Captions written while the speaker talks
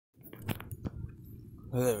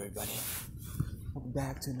Hello everybody, welcome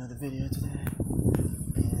back to another video today,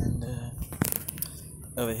 and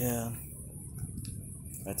over here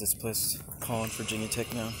at this place called Virginia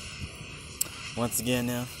Tech now, once again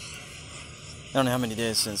now. I don't know how many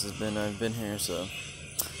days since I've been here, so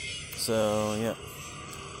yeah,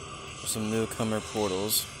 some newcomer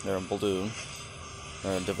portals. They're blue,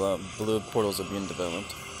 blue portals are being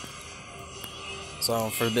developed. So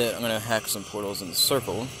for a bit I'm gonna hack some portals in the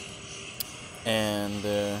circle. And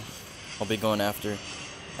I'll be going after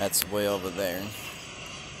that's way over there.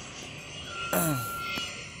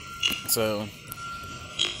 So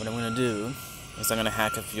what I'm gonna do is I'm gonna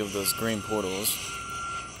hack a few of those green portals.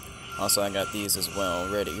 Also, I got these as well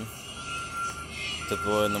ready to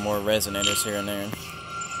put in the more resonators here and there.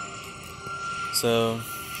 So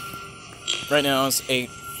right now it's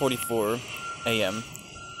 8:44 a.m.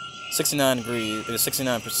 69 degrees,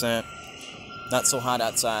 69%. Not so hot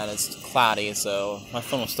outside, it's cloudy, so my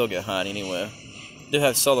phone will still get hot anyway. I do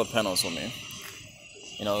have solar panels on me.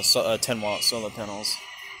 10-watt solar panels.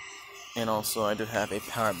 And also I do have a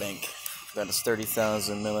power bank that is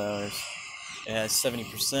 30,000 milliamps. It has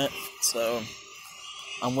 70%, so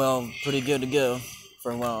I'm pretty good to go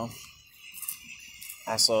for a while.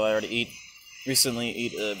 Also, I recently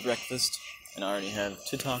ate breakfast, and I already have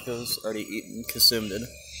 2 tacos already eaten, consumed it.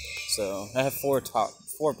 So I have 4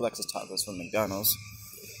 breakfast tacos from McDonald's.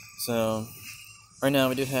 So right now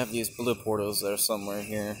we do have these blue portals that are somewhere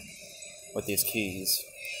here with these keys.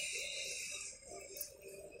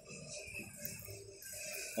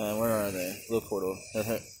 Where are they? Blue portal.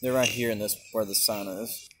 They're right here in this where the sign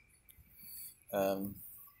is.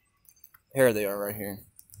 Here they are right here.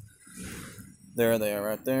 There they are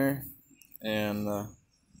right there. And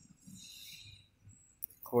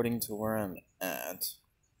according to where I'm at,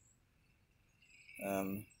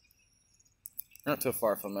 not too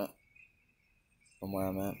far from where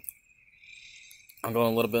I'm at. I'm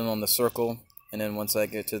going a little bit on the circle, and then once I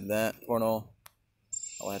get to that portal,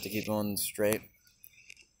 I'll have to keep going straight,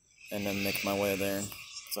 and then make my way there.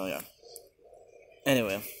 So yeah.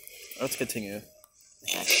 Anyway, let's continue.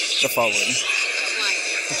 Hack the following.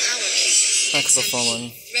 Hack the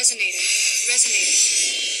following.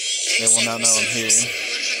 They will not know I'm here.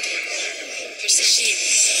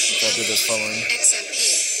 If I do this following.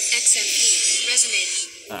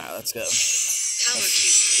 Alright, let's go.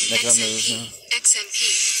 Let's make our moves now.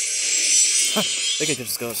 They could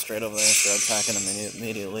just go straight over there and start attacking them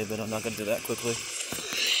immediately, but I'm not going to do that quickly.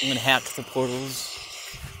 I'm going to hack the portals.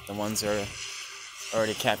 The ones that are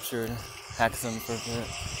already captured. Hack them for a bit.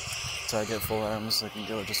 So I get full arms so I can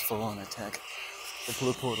go just full on attack the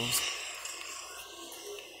blue portals.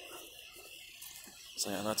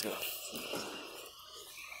 So yeah, let's go.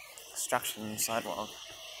 Construction sidewalk.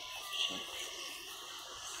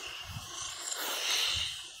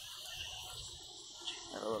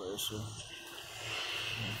 Got a little issue.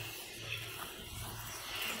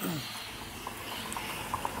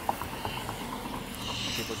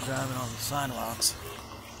 People driving on the sidewalks.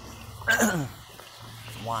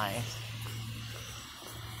 Why?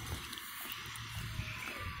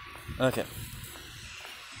 Okay.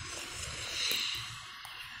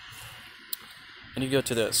 I need to go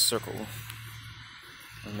to that circle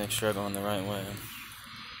and make sure I go in the right way.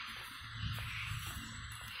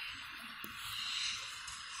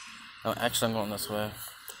 Oh, actually, I'm going this way.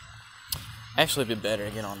 Actually, it'd be better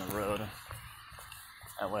to get on the road.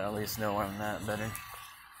 That way, I at least know where I'm at better.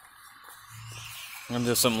 I'm gonna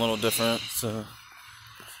do something a little different, so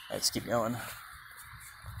let's keep going.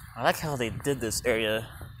 I like how they did this area.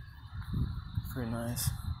 Pretty nice.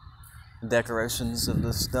 The decorations of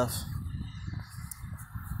this stuff.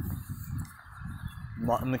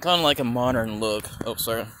 Kind of like a modern look. Oh,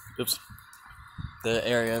 sorry. Oops. The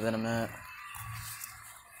area that I'm at.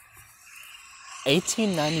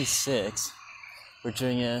 1896,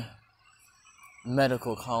 Virginia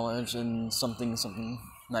Medical College and something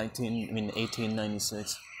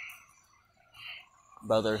 1896.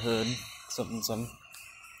 Brotherhood, something.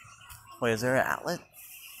 Wait, is there an outlet?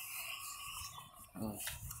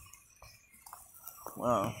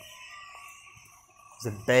 Wow. Is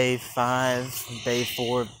it Bay 5, Bay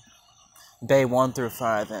 4, Bay 1 through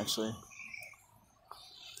 5, actually.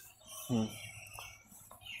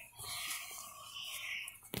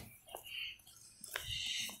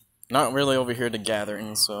 Not really over here at the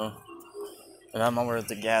gathering, so if I'm over at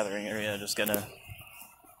the gathering area, just gonna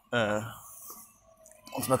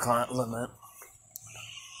what's my current limit?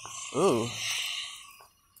 Ooh.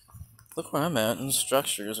 Look where I'm at in the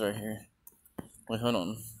structures right here. Wait, hold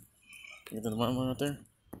on. Is the one right there?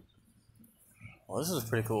 Well, this is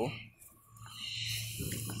pretty cool.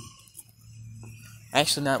 I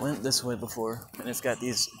actually not went this way before, and it's got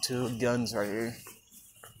these two guns right here.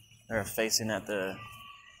 They're facing at the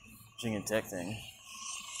Virginia Tech thing.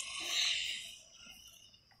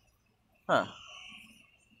 Huh.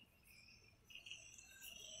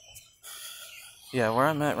 Yeah, where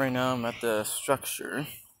I'm at right now, I'm at the structure.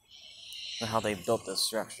 Or how they built this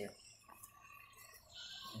structure.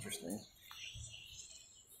 Interesting.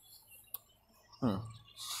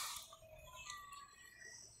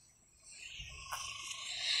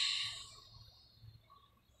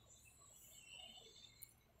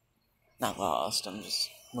 Not lost, I'm just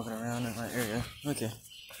looking around in my area. Okay.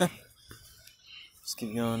 Just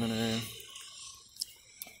keep going in there.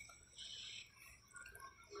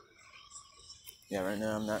 Yeah, right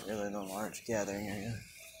now I'm not really in a large gathering area.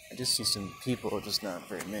 I just see some people, just not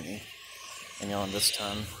very many. And this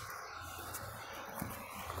time.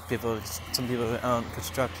 Some people are out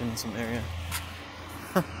constructing some area.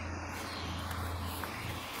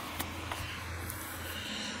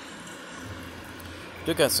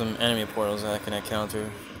 Do got some enemy portals that I can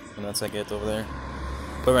encounter once I get over there.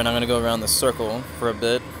 But right now I'm gonna go around the circle for a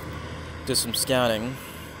bit, do some scouting,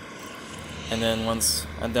 and then once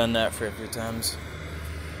I've done that for a few times,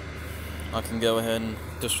 I can go ahead and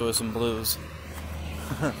destroy some blues.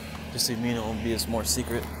 Just to mean it will be more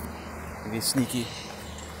secret, and be sneaky.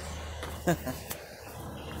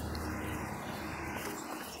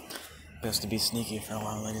 Best to be sneaky for a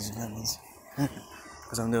while, ladies and gentlemen.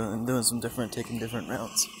 Because I'm doing some taking different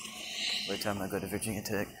routes every time I go to Virginia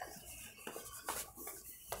Tech.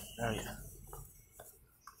 Oh yeah.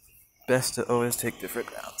 Best to always take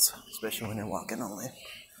different routes, especially when you're walking only.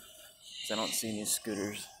 Because I don't see any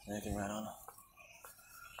scooters or anything right on.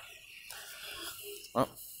 Oh,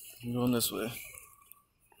 I'm going this way.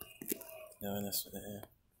 Going this way.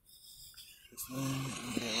 This way.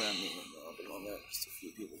 I'm getting around me at the moment. Just a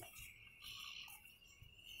few people.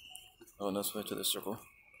 Going this way to the circle.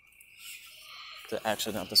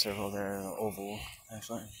 Actually, not the circle, they're the oval,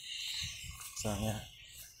 actually. So, yeah.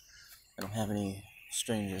 I don't have any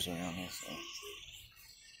strangers around me, so.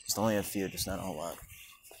 Just only a few, just not a whole lot.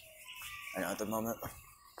 Right now, at the moment.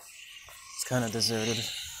 It's kind of deserted.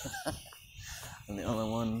 I'm the only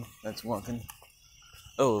one that's walking.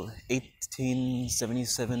 Oh,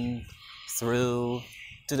 1877 through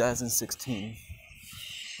 2016.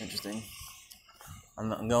 Interesting.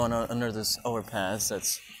 I'm going under this overpass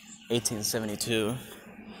that's 1872.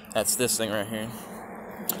 That's this thing right here.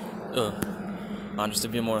 Oh, just to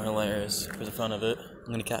be more hilarious for the fun of it,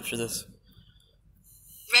 I'm gonna capture this.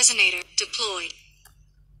 Resonator deployed.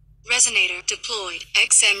 Resonator deployed.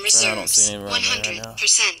 XM reserves 100%.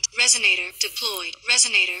 Resonator deployed.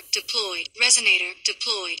 Resonator deployed. Resonator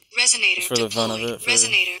deployed. Resonator just for the fun of it, for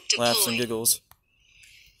Resonator laughs and giggles.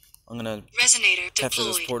 I'm gonna capture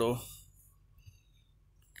this portal.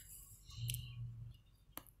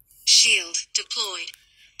 Shield deployed.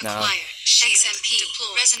 Acquired. XMP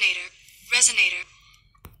deployed. Resonator.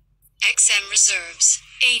 XM reserves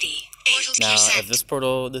 88%. Now, if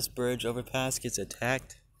this bridge overpass gets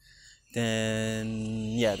attacked,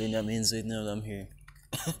 then yeah, then that means they know I'm here.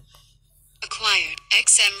 Acquired.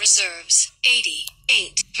 XM reserves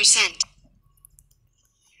 88%.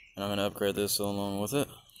 And I'm gonna upgrade this along with it.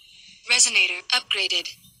 Resonator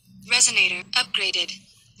upgraded. Resonator upgraded.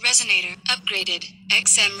 Resonator upgraded.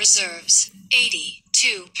 XM reserves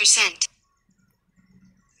 82%.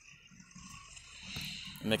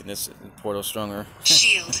 I'm making this portal stronger.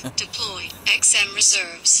 Shield deployed. XM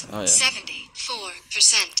reserves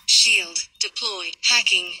 74%. Shield deployed.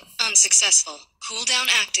 Hacking unsuccessful. Cooldown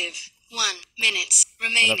active. 1 minute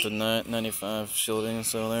remaining. Up to 95 shielding,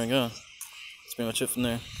 so there we go. That's pretty much it from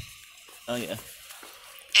there. Oh yeah.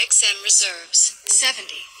 XM reserves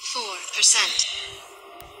 74%.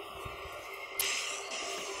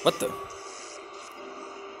 What the?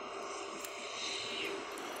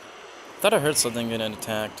 Thought I heard something getting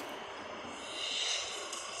attacked.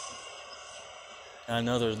 I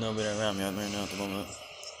know there's nobody around me right now at the moment.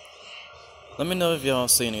 Let me know if y'all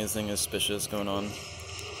see anything suspicious going on.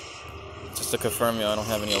 Just to confirm I don't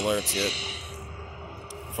have any alerts yet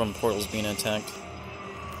from portals being attacked.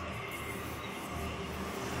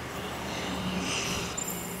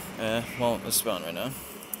 Well, it's spawn right now.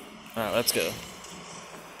 Alright, let's go.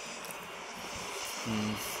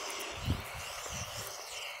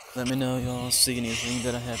 Let me know y'all see anything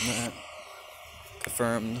that I have not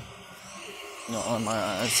confirmed, on my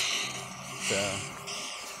eyes. So.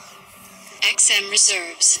 XM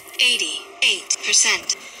reserves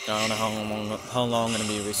 88%. I don't know how long I'm gonna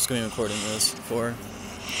be screen recording this for.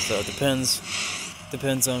 So it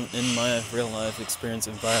depends on in my real life experience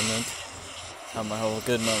environment. how my whole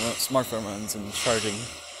good smartphone runs and charging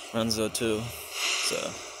runs though too. So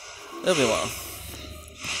it'll be a while.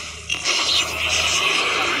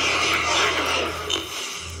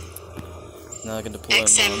 Now I can deploy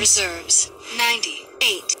XM reserves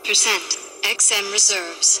 98%. XM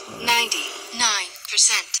reserves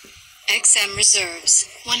 99%. XM reserves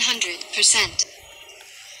 100%.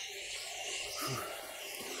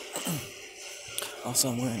 Also,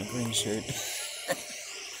 I'm wearing a green shirt.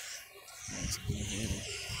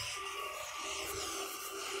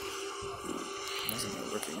 That's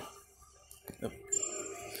not working. Nope.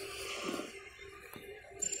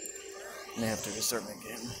 May have to restart my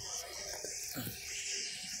game.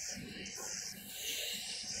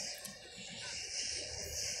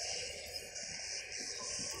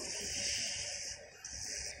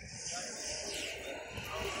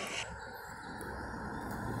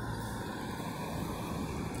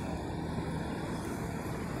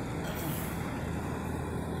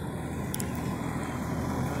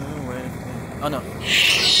 Oh no.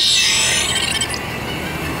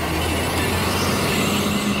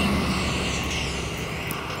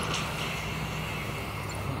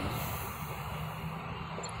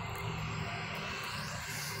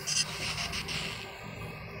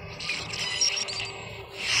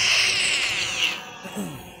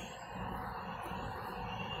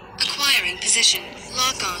 Acquiring position.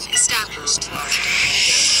 Lock on established.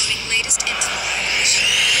 Downloading latest info package.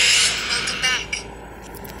 Welcome back.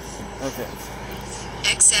 Okay.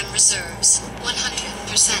 XM reserves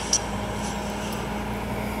 100%.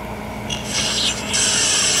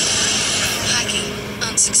 Hacking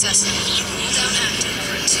unsuccessful. Down active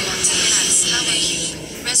to enhance power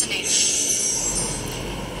cube resonator.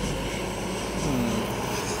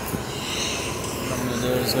 What I'm gonna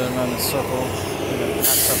do is go around the circle. Not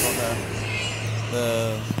circle,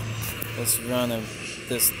 let's run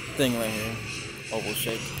this thing right here, oval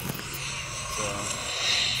shape. So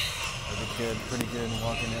it'll be good, pretty good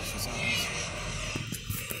walking exercise.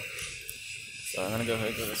 So I'm gonna go ahead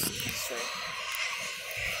and go this straight.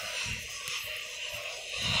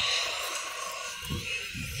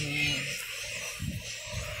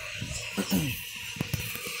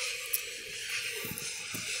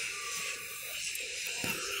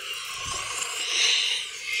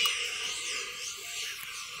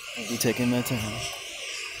 I'll be taking my time.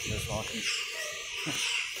 Just walking.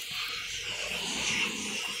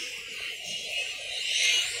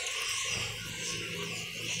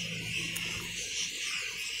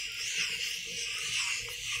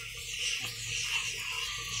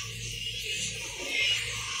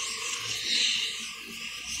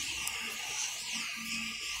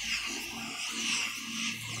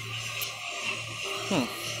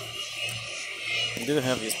 We do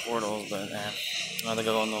have these portals, but I'd rather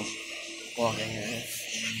go on the walking area.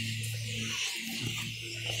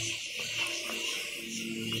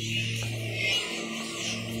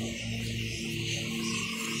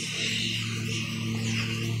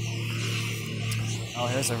 Oh,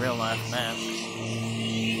 here's a real life map.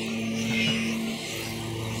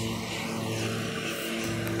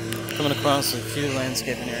 Coming across a few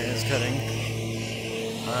landscaping areas cutting.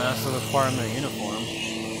 I also require my uniform.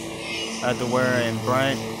 I had to wear a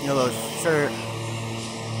bright yellow shirt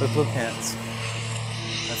with blue pants.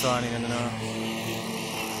 That's all I needed to know.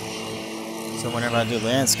 So whenever I do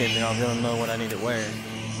landscaping, I'll be able to know what I need to wear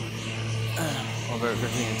over at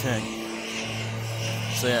Virginia Tech.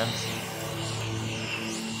 So yeah.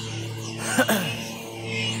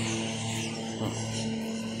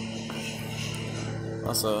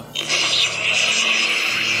 Also,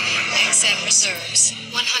 XM reserves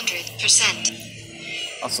 100%.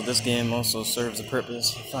 Also, this game also serves a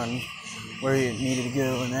purpose. Find where you needed to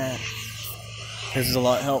go and that. This is a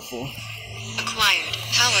lot helpful. Acquired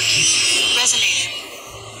power cube resonator.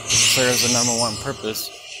 It serves the #1 purpose,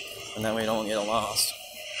 and that way you don't get lost.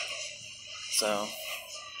 So,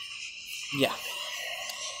 yeah.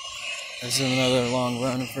 This is another long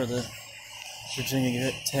run for the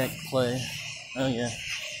Virginia Tech play. Oh yeah.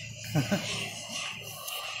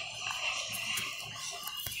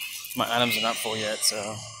 My items are not full yet,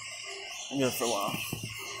 so I'm good for a while.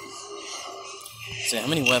 See, how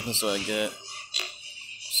many weapons do I get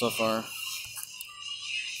so far?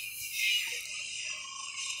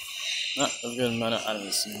 Not a good amount of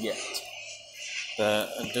items yet, but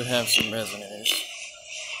I do have some resonators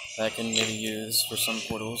that I can maybe use for some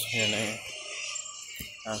portals here and there.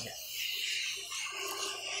 Okay.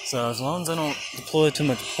 So as long as I don't deploy too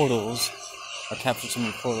much portals, or capture too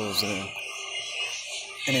many portals,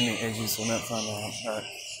 enemy agents will not find out. But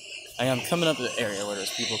I am coming up to the area where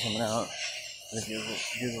there's people coming out. But if you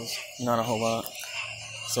Google's not a whole lot,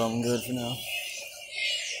 so I'm good for now.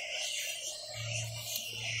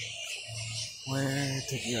 Where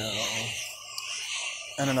to go?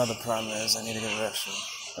 And another problem is I need to get a restroom.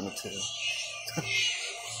 Number 2.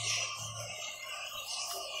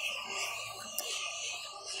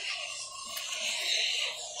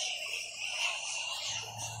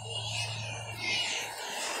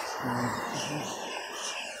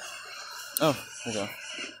 Oh, there we go.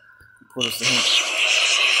 Pull this to him.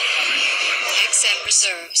 XM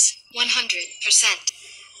reserves 100%.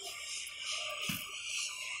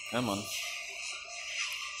 Come on.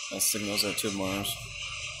 That signals at 2 bars.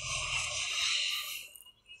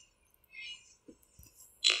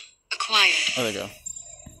 Acquired. Oh, there you go.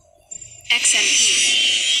 XMP.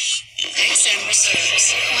 XM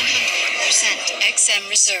reserves 100%. XM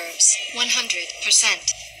reserves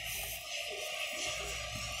 100%.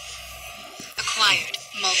 Acquired.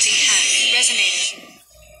 Multi-hack. Resonator.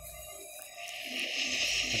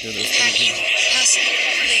 I do this Hacking. thing. Hustle.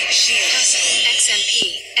 Link shield. Hustle. XMP.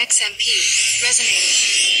 XMP. Resonator.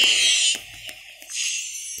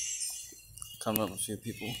 Come up with a few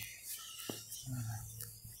people.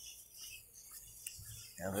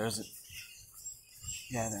 Yeah, there's it.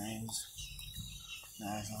 Gatherings.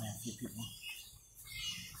 Nah, there's only a few people.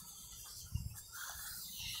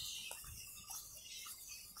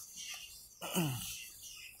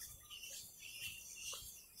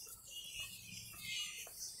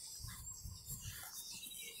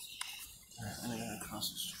 Alright, I need to go across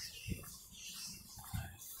the street.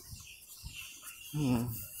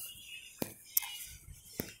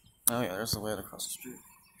 Oh yeah, there's the way across the street.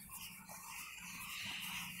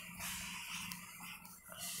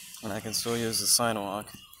 And I can still use the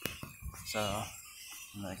sidewalk, so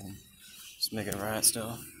I can just make it right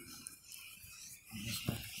still.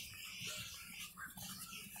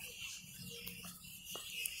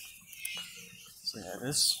 So yeah,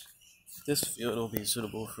 this field will be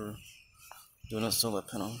suitable for doing a solar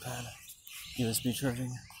panel pad, USB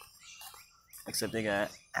charging. Except they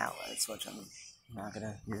got outlets, which I'm not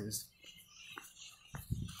gonna use.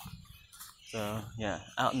 So yeah,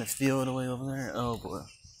 out in the field away over there. Oh boy.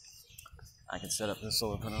 I can set up the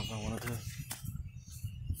solar panel if I wanted to.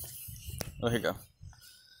 Oh, here you go.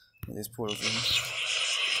 These portals in. Acquired.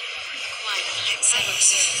 XM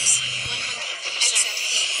reserves 100%.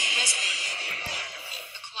 XMP. Resonator.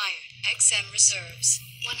 Acquired. XM reserves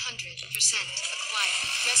 100%. Acquired.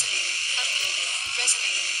 Resonator. Upgraded.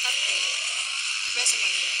 Resonator. Upgraded.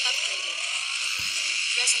 Resonator. Upgraded.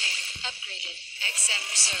 Resonator. Upgraded. XM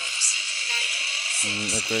reserves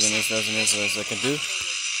 90. Upgrading this resonator as I can do.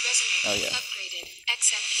 Resonator. Oh yeah. Upgraded.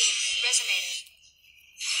 XMP. Resonator.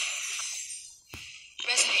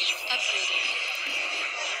 Resonator. Upgraded.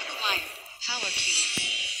 Acquired. Power cube.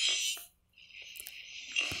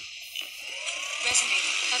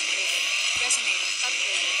 Resonator. Upgraded. Resonator.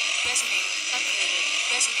 Upgraded. Resonator. Upgraded.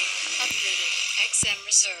 Resonator. Upgraded. XM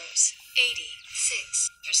reserves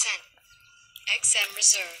 86%. XM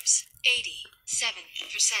reserves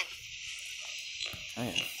 87%. Oh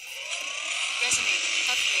yeah. Resonator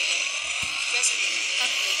upgraded. Resonator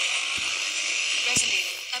upgraded.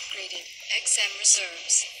 Resonator upgraded. XM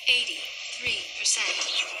reserves 83%.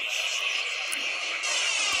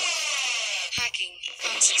 Hacking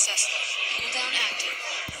unsuccessful. Cooldown active.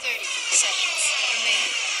 30 seconds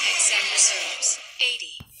remaining. XM reserves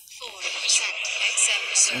 84%. XM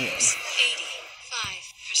reserves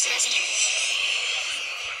 85%. Resonator.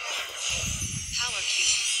 Power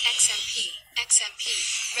cube. XMP. XMP.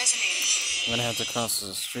 Resonator. I'm gonna have to cross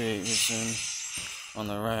the street here soon on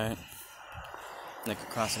the right. Like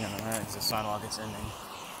crossing on the right because the sidewalk is ending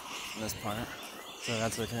in this part. So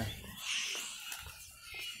that's okay.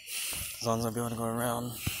 As long as I'll be able to go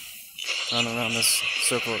around this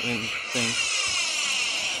circle thing.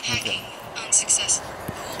 Hacking unsuccessful.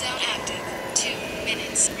 Cooldown active. 2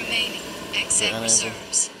 minutes remaining. XM Unable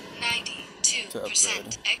reserves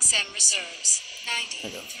 92%. XM reserves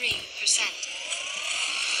 93%.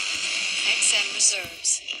 XM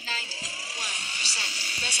reserves 91%.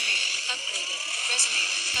 Resonator upgraded.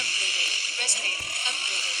 Resonator upgraded. Resonator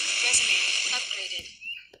upgraded. Resonator upgraded.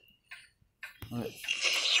 Alright.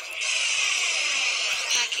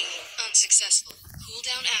 Hacking unsuccessful.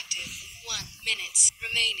 Cooldown active. 1 minutes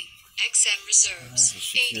remaining. XM reserves There's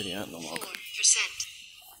security out in the walk. 84%.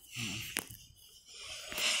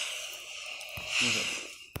 Okay.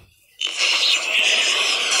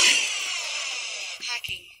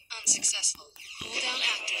 Hacking unsuccessful. Cooldown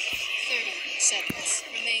active. 30 seconds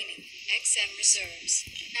remaining. XM reserves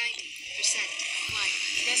 90%. Acquired.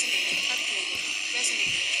 Resonator upgraded.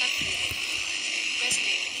 Resonator upgraded.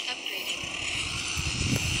 Resonator upgraded.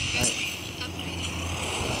 Resonator upgraded.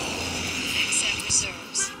 XM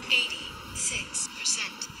reserves 86%.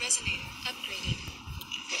 Resonator upgraded.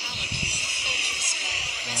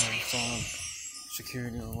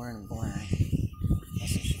 security or wearing black.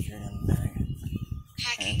 That's the security on the bag.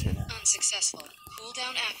 Hacking unsuccessful.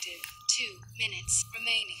 Cooldown active. 2 minutes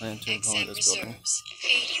remaining. XM reserves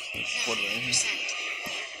 89%.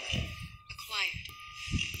 Acquired.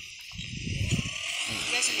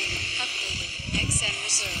 Resonator upgraded. XM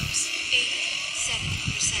reserves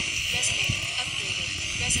 87%. Resonator upgraded.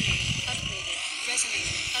 Resonator upgraded.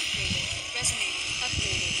 Resonator upgraded. Resonator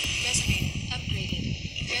upgraded. Resonator upgraded.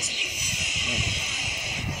 Resonator.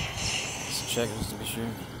 Let's check just to be sure.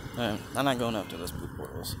 Alright, I'm not going after those blue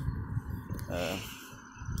portals.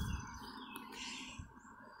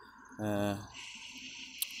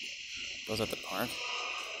 Goes at the park?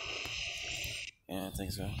 Yeah, I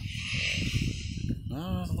think so.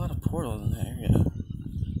 No, there's a lot of portals in that area.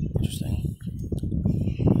 Interesting.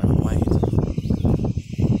 White.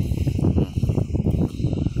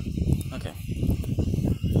 Okay.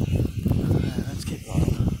 Let's keep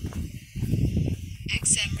going.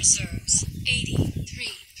 XM reserves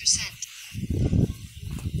 83%.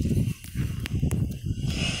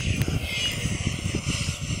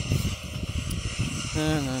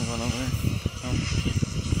 And then going over there. Oh.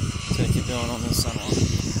 Just gonna keep going on this sidewalk.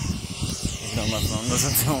 Even though my phone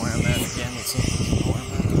doesn't know where I'm at, the camera itself doesn't know where I'm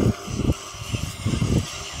at.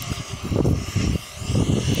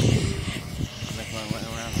 Make my way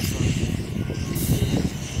around this one.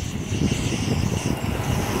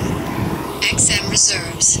 XM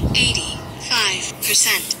reserves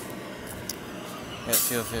 85%. Got a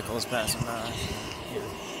few vehicles passing by. Yeah.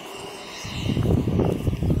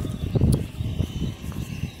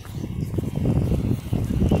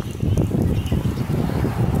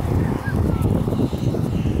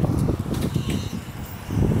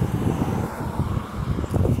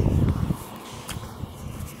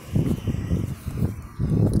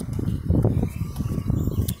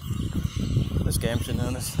 This game should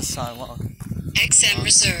know this is a sidewalk. XM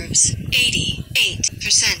reserves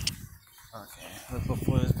 88%. Okay, look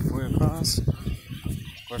before you cross. Of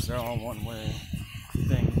course, they're all one-way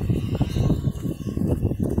thing.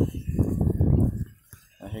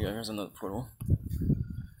 Here you go. Here's another portal.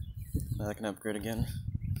 Now I can upgrade again.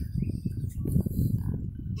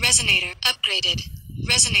 Resonator upgraded.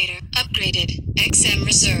 Resonator upgraded. XM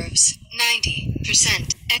reserves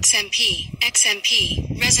 90%. XMP. XMP.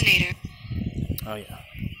 Resonator Oh yeah.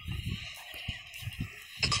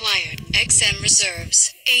 acquired. XM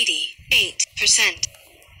reserves 88%.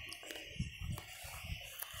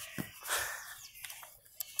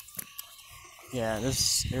 Yeah,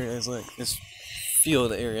 this area is like this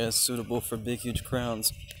field area is suitable for big, huge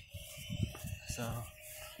crowds. So,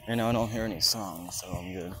 right now I don't hear any songs, so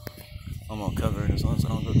I'm good. I'm all covered as long as I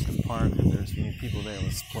don't go to the park and there's any people there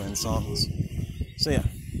with playing songs. So yeah,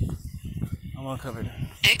 I'm all covered.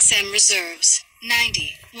 XM reserves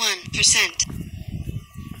 91%.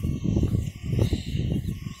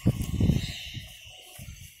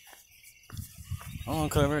 I'm all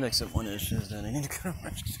covered except one issue is that I need to go to the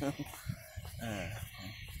restroom. I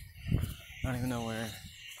don't even know where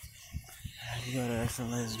you go to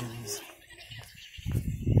exercise gyms.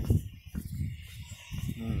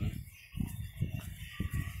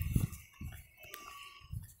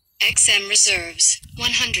 XM reserves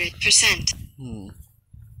 100%.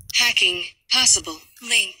 Hacking possible.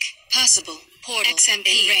 Link possible. Portal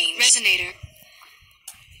XMP range. Resonator.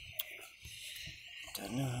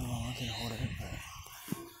 Don't know how long I can hold it, but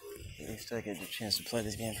at least I get the chance to play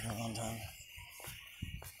this game for a long time.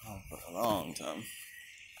 Oh, for a long time.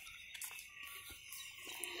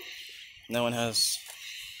 No one has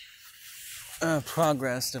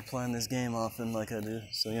progress to playing this game often like I do,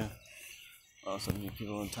 so yeah. Also, new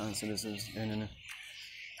people in time citizens and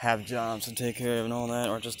have jobs to take care of and all that,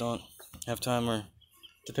 or just don't have time, or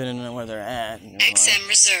depending on where they're at. XM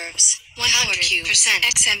reserves 100%.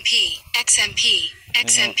 XMP. XMP.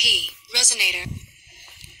 XMP. Resonator.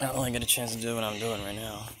 I only get a chance to do what I'm doing right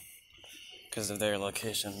now because of their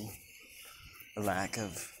location, the lack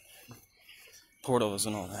of portals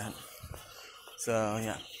and all that. So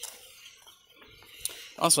yeah.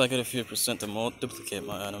 Also, I get a few percent to duplicate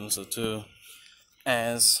my items, so too,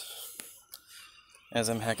 as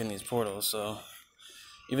I'm hacking these portals. So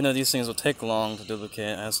even though these things will take long to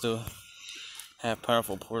duplicate, I still have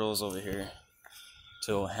powerful portals over here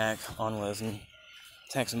to hack on with and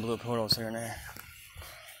attack some blue portals here and there.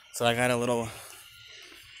 So I got a little,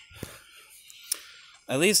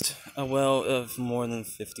 at least a well of more than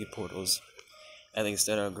 50 portals, at least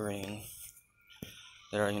that are green.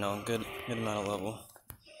 That are, good amount of level.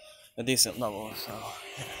 A decent level, so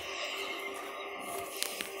yeah.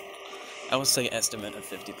 I would say estimate of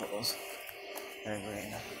 50 portals. Very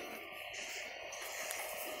green.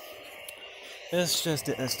 It's just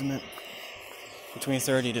the estimate. Between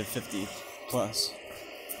 30 to 50 plus.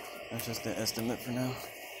 That's just the estimate for now.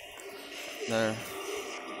 They're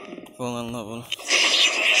full on level.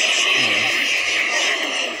 Yeah.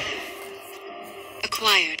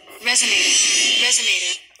 Acquired. Resonator.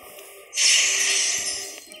 Resonator.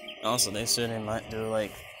 Also, they said they might do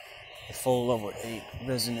like a full level 8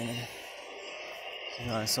 resonator. You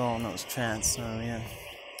know, I saw on those chants, so yeah.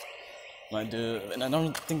 Might do, and I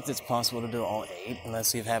don't think it's possible to do all 8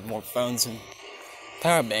 unless you have more phones and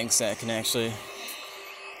power banks that can actually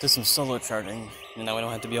do some solo charging. You know, we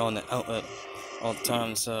don't have to be on the outlet all the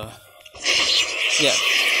time, so yeah.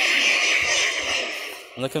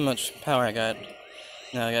 Look how much power I got.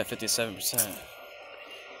 Now I got 57%.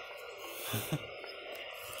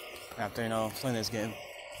 After, you know, playing this game.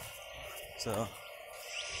 So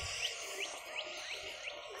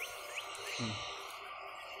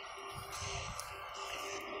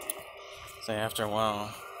so after a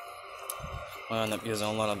while, I'll end up using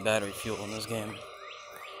a lot of battery fuel in this game.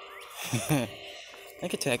 I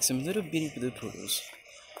could attack some little bitty blue portals.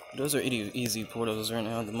 Those are easy portals right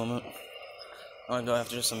now at the moment. I want to go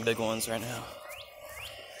after some big ones right now.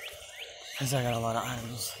 Because I got a lot of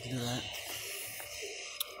items to do that.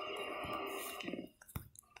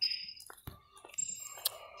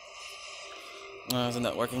 Isn't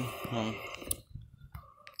that working?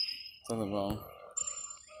 Something wrong.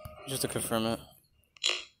 Just to confirm it.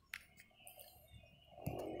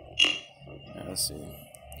 Let's see.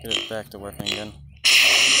 Get it back to working again.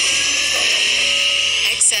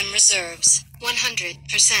 XM reserves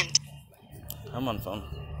 100%. I'm on phone.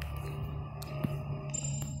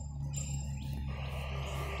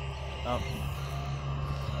 Oh.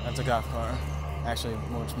 That's a golf car. Actually,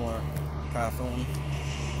 much more powerful one.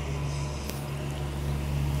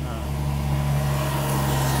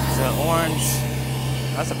 Is it orange?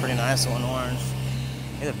 That's a pretty nice one, orange.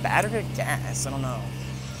 Is it battery or gas? I don't know.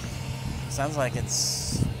 Sounds like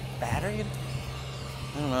it's battery?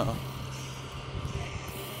 I don't know.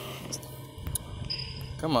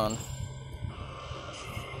 Come on.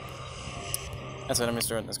 That's it, I'm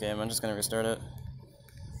restarting this game. I'm just gonna restart it.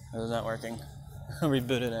 It's not working.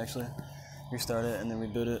 Reboot it, actually. Restart it and then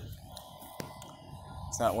reboot it.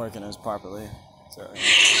 It's not working as properly. So.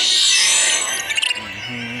 Oh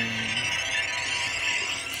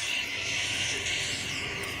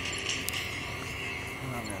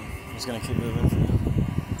man, I'm just gonna keep moving for now.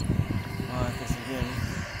 Oh, this again.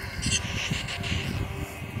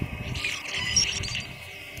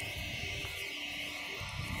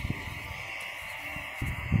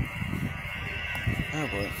 Oh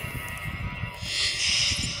boy.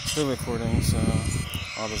 Still recording, so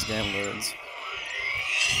all this game loads.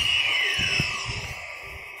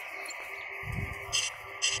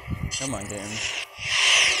 Come on, game.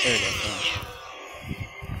 There you go.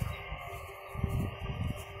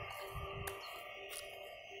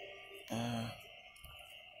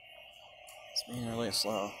 It's being really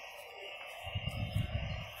slow.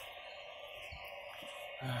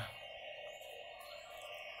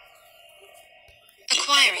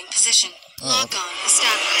 Acquiring position. Lock on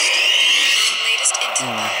established. Latest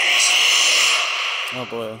intel package. Oh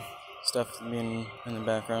boy. Stuff being in the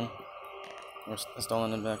background. Or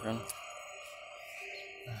stalling in the background.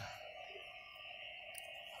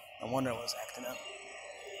 I wonder what's acting up.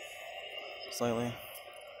 Slightly.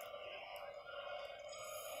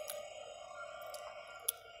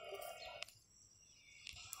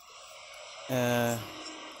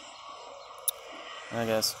 I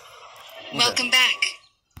guess. Okay. Welcome back.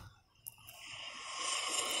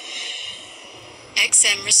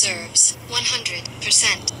 XM reserves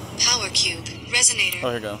 100%. Power cube. Resonator. Oh,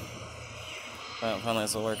 here we go. Finally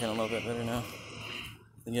it's working a little bit better now.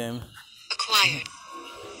 The game. Acquired.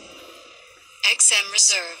 XM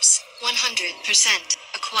reserves 100%.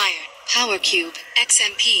 Acquired. Power cube.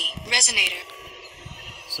 XMP. Resonator.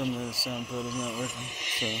 Some of the sound code is not working,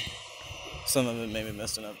 so some of it may be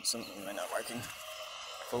messing up, some of it may not working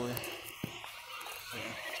fully.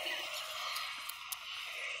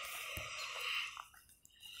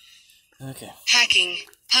 Yeah. Okay. Hacking.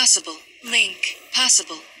 Possible. Link.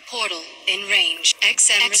 Possible. Portal. In range.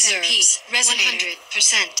 XM reserves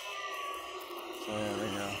 100%. So yeah, there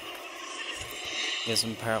you go. Get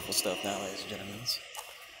some powerful stuff now, ladies and gentlemen.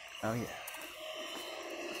 Oh yeah.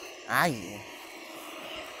 Ah yeah.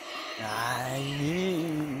 Ah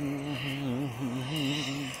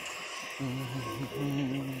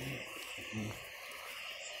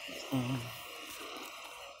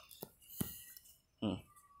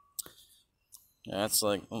Yeah, that's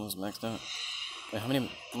like almost maxed out. Wait, how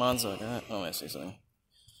many mods do I got? Oh, I see something.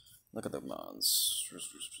 Look at the mods.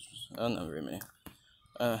 Oh, not very many.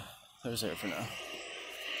 There's there for now.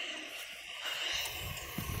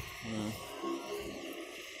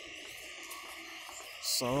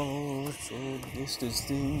 Social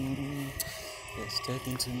distancing is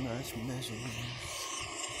taking too much measure.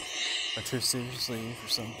 But too seriously for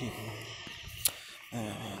some people.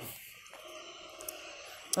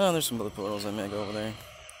 Oh, there's some other portals I may go over there.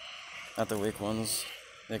 Not the weak ones.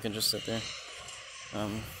 They can just sit there.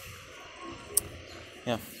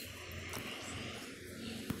 Yeah.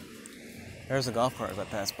 There's the golf cart I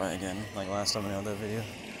passed by again, like last time I did that video.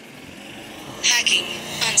 Hacking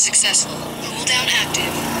unsuccessful. Cooldown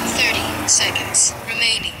active. 30 seconds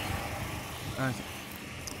remaining. Okay.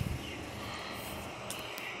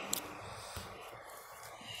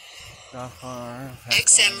 Golf cart.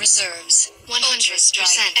 XM reserves.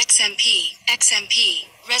 100% XMP. XMP.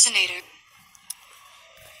 Resonator.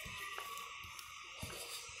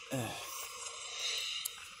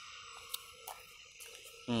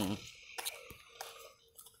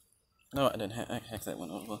 No, I didn't hack that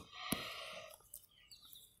one over.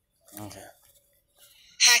 Okay.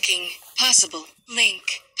 Hacking possible. Link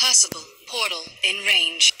possible. Portal in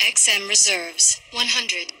range. XM reserves.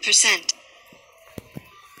 100%.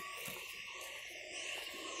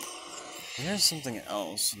 Here's something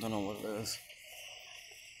else. I don't know what it is.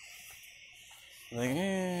 Like,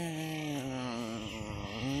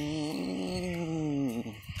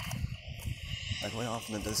 way off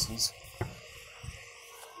in the distance.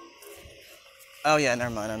 Oh yeah, never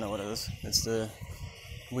mind. I know what it is. It's the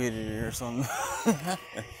weed eater or something.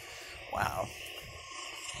 Wow.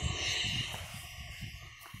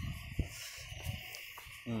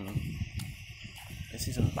 I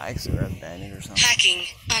see some bikes that are abandoned or something. Hacking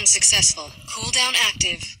unsuccessful. Cooldown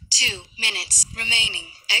active. 2 minutes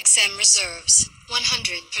remaining. XM reserves.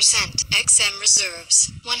 100%. XM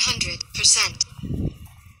reserves. 100%.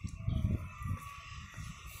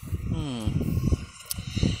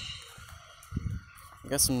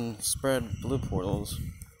 Got some spread blue portals.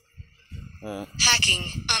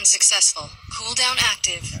 Hacking unsuccessful. Cooldown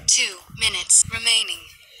active. 2 minutes remaining.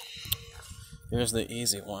 Here's the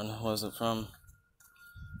easy one. What is it from?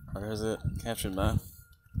 Where is it captured by?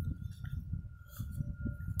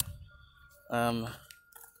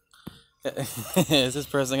 Is this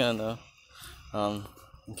person gonna know?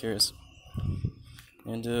 I'm curious.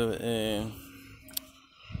 And do a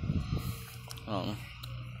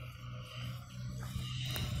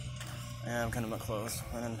yeah, I'm kind of close.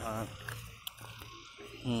 Running hot.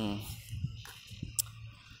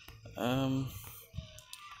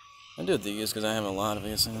 I do these because I have a lot of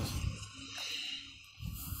these things.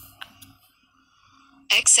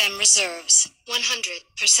 XM reserves.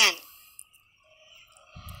 100%.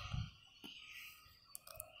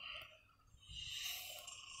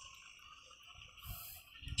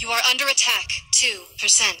 You are under attack.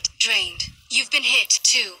 2% drained. You've been hit.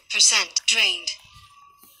 2% drained.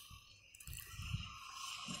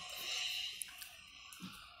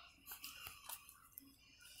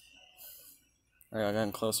 Alright, I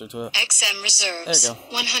got closer to it. XM reserves. There you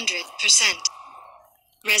go. 100%.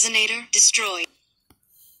 Resonator destroyed.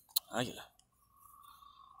 I get it.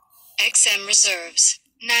 XM reserves.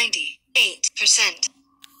 98%.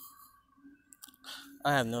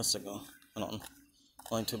 I have no signal. Hold on.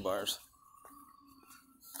 Only 2 bars.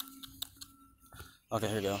 Okay,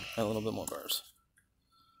 here we go. Got a little bit more bars.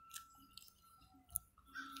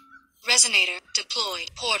 Resonator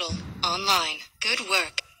deployed. Portal online. Good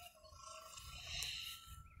work.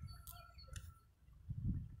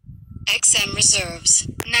 XM reserves.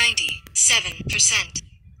 97%.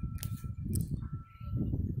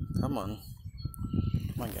 Come on.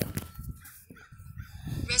 Come on, game.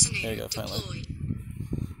 Resonator There you go, finally.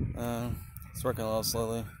 deployed. It's working a little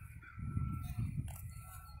slowly.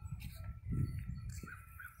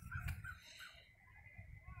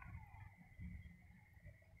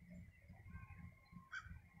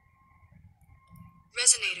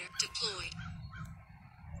 Resonator deployed.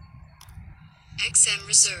 XM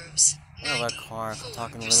reserves. I love that car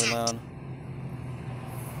talking really loud.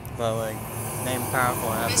 But like, name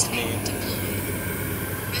powerful and that's just me.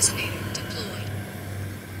 Resonator deployed.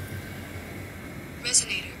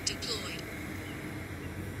 Resonator deployed.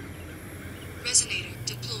 Resonator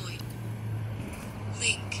deployed.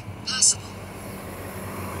 Link possible.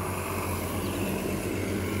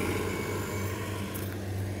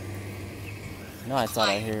 No, I thought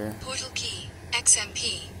I hear. Portal key.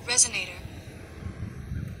 XMP. Resonator.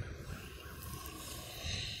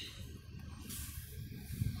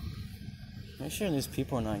 Make sure these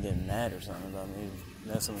people are not getting mad or something about me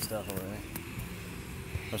messing with stuff over there.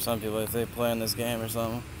 Or some people, if they play in this game or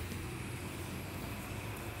something.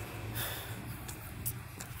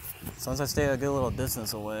 As long as I stay a good little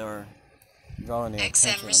distance away or draw any attention,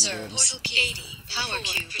 XM reserve. Portal key 80. Power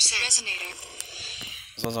cube. Resonator.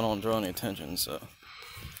 As long as I don't draw any attention, so.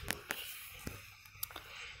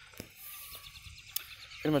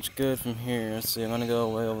 Pretty much good from here. Let's see, I'm gonna go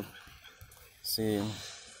away. Let's see.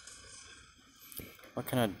 What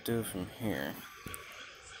can I do from here?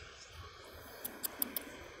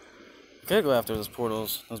 I could go after those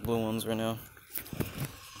portals, those blue ones right now.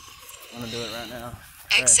 I'm gonna do it right now.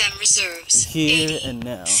 XM reserves. And here and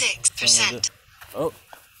now. 6%. Oh,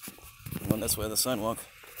 I'm going this way, the sidewalk.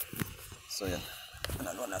 So yeah, I'm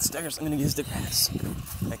not going downstairs. I'm gonna use the grass.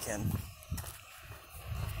 I can.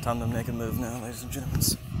 Time to make a move now, ladies and gentlemen.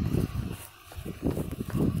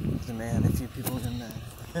 There may have a few people in there.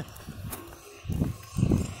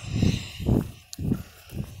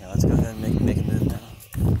 Yeah, let's go ahead and make a move now.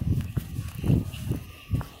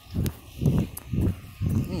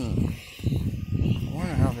 I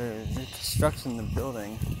wonder how they're constructing the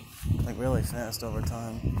building like really fast over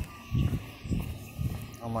time.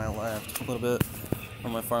 On my left, a little bit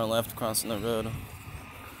on my far left, crossing the road.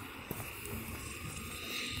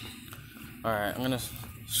 Alright, I'm gonna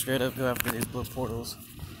straight up go after these blue portals.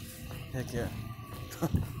 Heck yeah.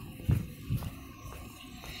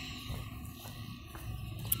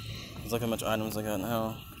 Look how much items I got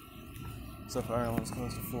now. So far, everyone's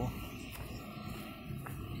close to full.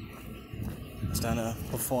 It's time to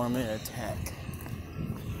perform an attack.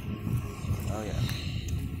 Oh yeah.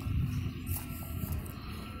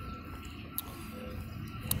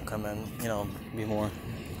 Come in, you know, be more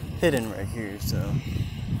hidden right here, so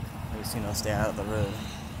at least, you know, stay out of the road.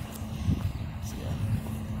 So,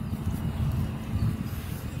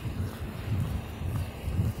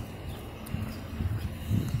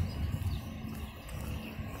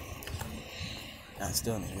 yeah. I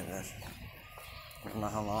still need to get rush. I don't know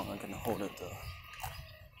how long I can hold it though.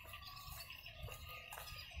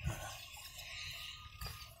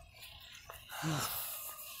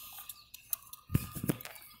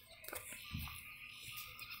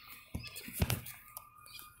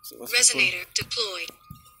 So Resonator deployed.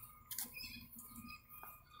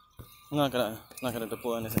 I'm not gonna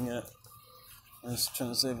deploy anything yet. I'm just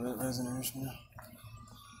trying to save resonators for now.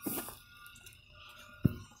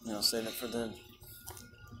 You know, save it for the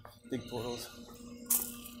big portals.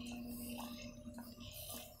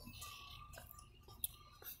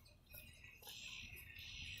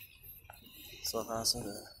 So if I said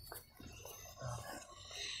that,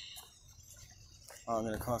 oh, I'm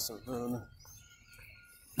gonna cross the road.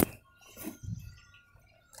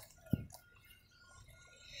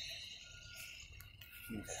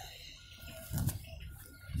 Okay.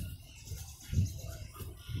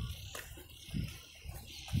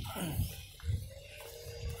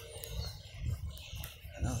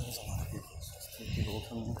 I know there's a lot of people. So people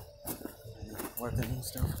coming and working and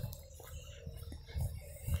stuff.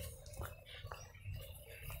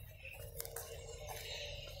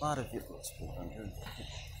 A lot of people around here.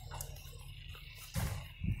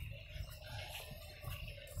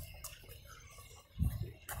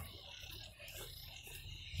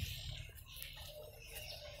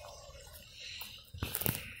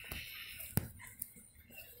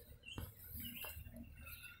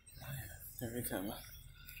 Here we come.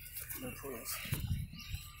 No portals.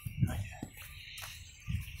 Oh, yeah.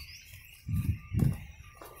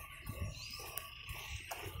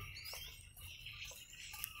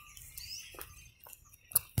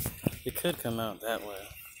 It could come out that way.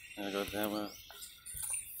 I go that way.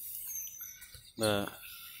 But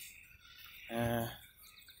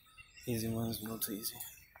easy ones, no too easy.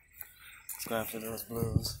 Let's go after those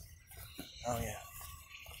blues. Oh yeah.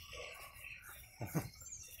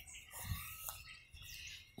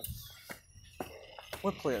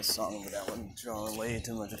 Would play a song, but that would draw way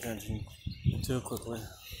too much attention too quickly.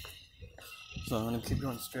 So I'm gonna keep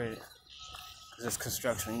going straight. There's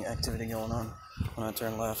construction activity going on when I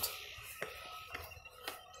turn left.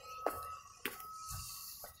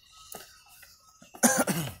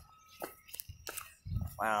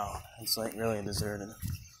 Wow, it's like really deserted.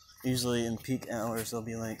 Usually in peak hours they'll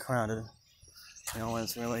be like crowded. You know, when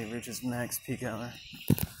it's really reaches max peak hour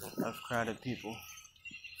of crowded people.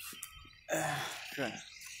 Trying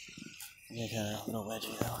to get kind of a little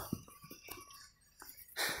wedgy though.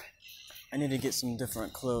 I need to get some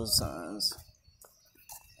different clothes signs.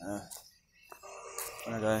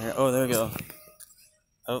 What I got here? Oh, there we go.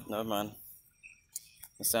 Oh, never mind.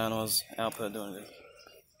 The sound was output doing it.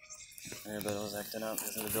 Everybody was acting up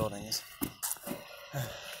because of the buildings.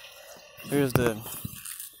 Here's the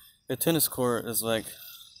tennis court is like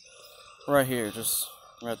right here, just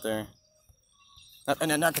right there. Not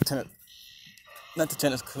the tennis. not the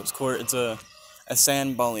tennis court. It's a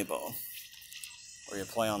sand volleyball where you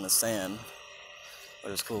play on the sand,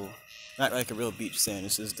 but it's cool. Not like a real beach sand.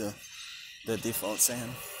 This is the default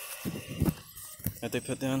sand that they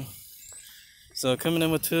put down. So coming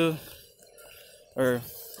in with two, or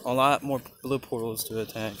a lot more blue portals to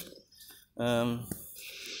attack.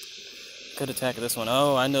 Could attack this one.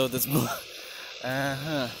 Oh, I know this blue.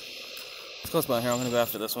 It's close by here. I'm gonna go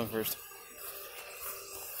after this one first.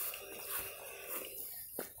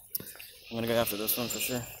 I'm gonna go after this one for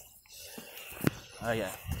sure. Oh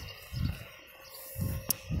yeah.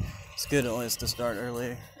 It's good always to start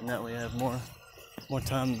early, and that way you have more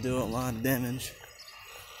time to do a lot of damage.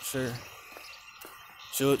 Sure.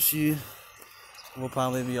 She will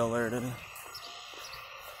probably be alerted.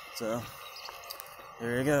 So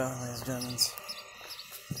here you go, ladies and gentlemen.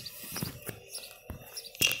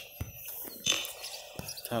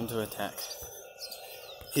 Time to attack.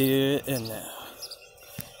 Here and now.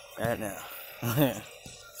 Right now.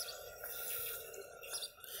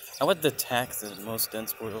 I would attack the most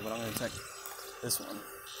dense portal, but I'm going to attack this one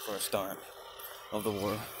for a start of the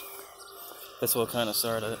war. This will kind of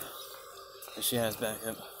start it. And she has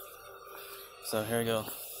backup. So here we go.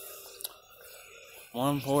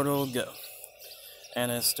 One portal, go.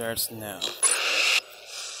 And it starts now.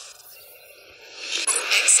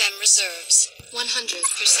 XM reserves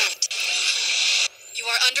 100%. You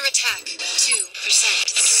are under attack 2%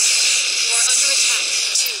 drained. You are under attack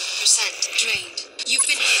 2% drained. You've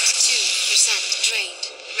been hit 2% drained.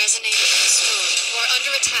 Resonator destroyed. You are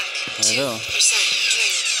under attack 2%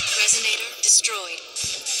 drained. Resonator destroyed.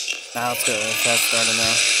 Now let's go. That's started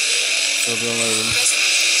now. She'll be loaded.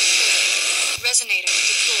 Resonator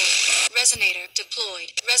deployed. Resonator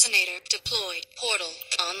deployed. Resonator deployed. Portal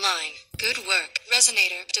online. Good work.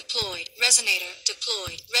 Resonator deployed. Resonator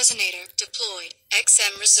deployed. Resonator deployed.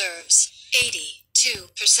 XM reserves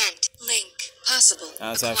 82%. Link possible.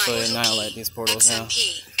 Let's actually annihilate these portals now.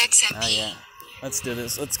 XMP. Oh yeah. Let's do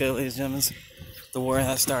this. Let's go, ladies and gentlemen. The war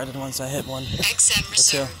has started once I hit one. XM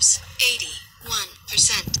reserves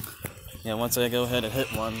 81%. Yeah, once I go ahead and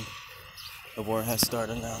hit one, the war has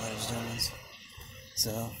started now, ladies and gentlemen.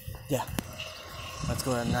 So, yeah. Let's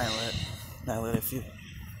go ahead and annihilate a few.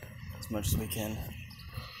 As much as we can.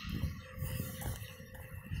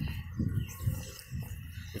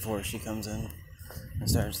 Before she comes in and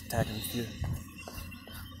starts attacking a few.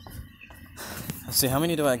 Let's see, how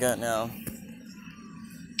many do I got now?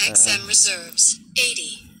 XM reserves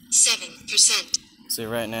 87%. See,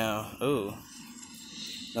 right now. Oh.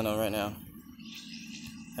 No, right now.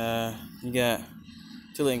 You got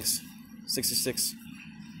 2 links, 66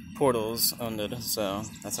 portals under, so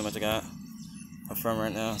that's how much I got from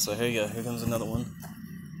right now. So here you go. Here comes another one.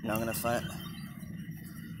 Now I'm gonna fight.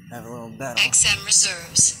 Have a little battle. XM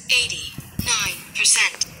reserves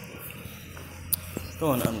 89%.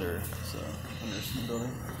 Going under, so under some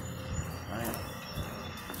building. Alright.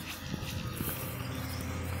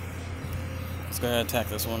 Let's go ahead and attack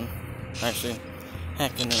this one. Actually,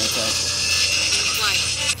 hack and then attack.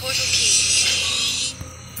 White portal key.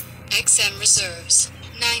 XM reserves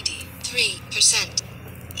 93%.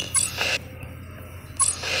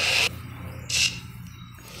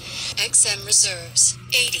 XM reserves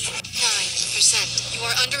 89%. You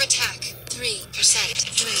are under attack 3%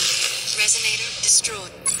 drained. Resonator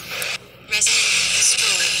destroyed. Resonator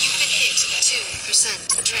destroyed. You've been hit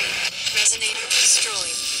 2% drained. Resonator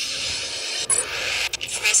destroyed.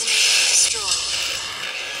 Resonator destroyed.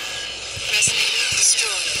 Resonator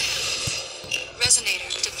destroyed. Resonator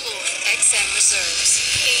deployed. XM reserves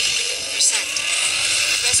 80%.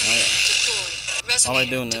 Resonator deployed. Resonator All I'm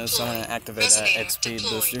doing is I'm deployed. gonna activate that XP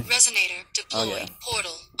booster. Resonator deployed. Oh, yeah.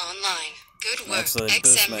 Portal online. Good work. Actually,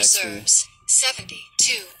 boost XM my reserves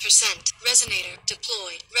 72%. Resonator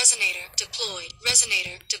deployed. Resonator deployed.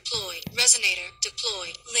 Resonator deployed. Resonator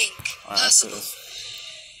deployed. Link Alright, let's do possible. this.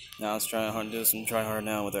 Now let's try hard, do some try hard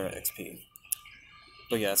now with our XP.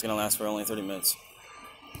 But yeah, it's gonna last for only 30 minutes.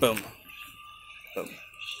 Boom. Boom.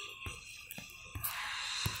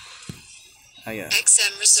 Oh yeah.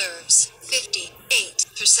 XM reserves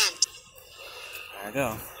 58%. There we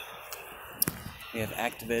go. We have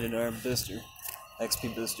activated our booster.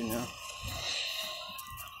 XP booster now.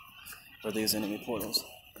 For these enemy portals.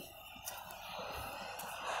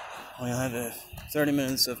 We'll have 30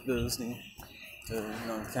 minutes of boosting to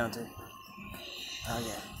counter. Oh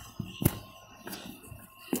yeah.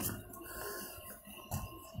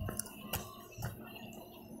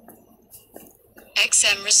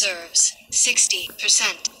 XM reserves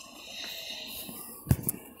 60%.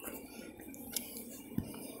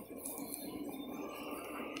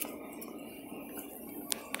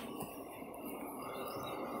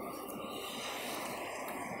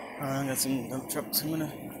 I got some dump trucks. I'm gonna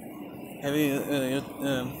heavy, yeah,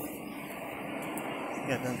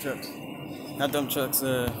 dump trucks. Not dump trucks,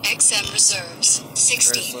 XM reserves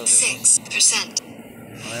 66%.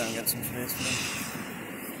 Alright, I got some space for them.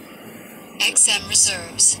 XM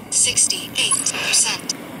reserves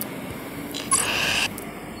 68%.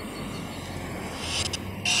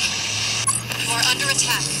 You are under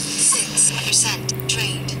attack. 6%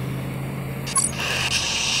 drained.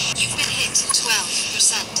 You've been hit.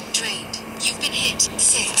 12% drained. You've been hit.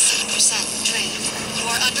 6% drained. You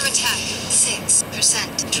are under attack.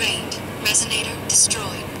 6% drained. Resonator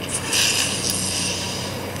destroyed.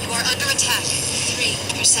 You are under attack.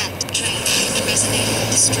 3% drained. Resonator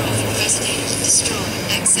destroyed. Resonator destroyed.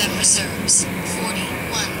 XM reserves 41%.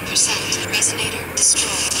 Resonator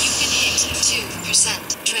destroyed. You've been hit.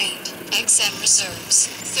 2% drained. XM reserves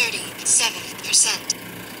 37%.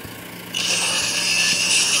 You've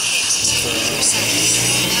been hit. 2%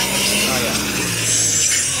 drained. How will you? Oh yeah.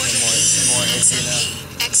 More AC now.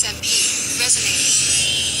 XMP resonator.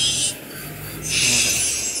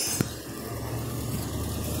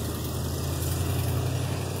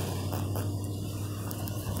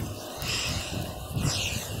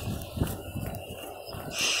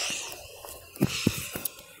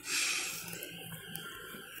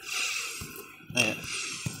 Okay.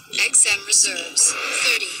 XM reserves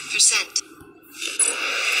 30%.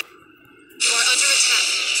 You are under attack.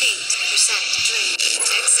 8% drained.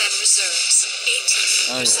 XM reserves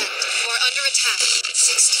 18%. You are under attack.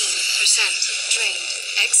 16% drained.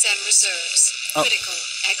 XM reserves critical.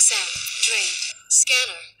 XM drained.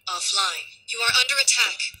 Scanner offline. You are under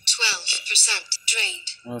attack. 12% drained.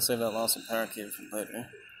 I'm gonna save that loss of power cube for later.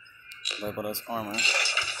 Label as armor.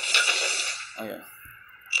 Okay.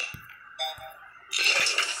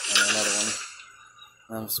 And another one.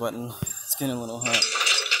 I'm sweating. It's getting a little hot.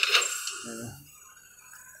 Yeah.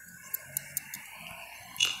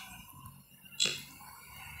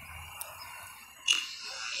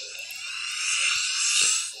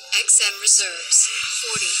 XM reserves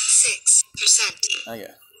 46%.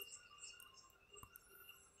 Okay.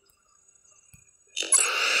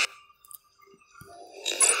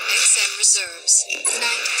 XM reserves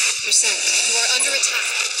 90%. You are under attack.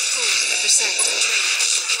 4% drained.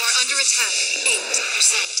 You are under attack. 8%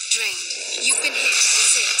 drained. You've been hit.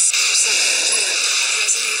 6% drained.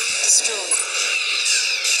 Resonator destroyed.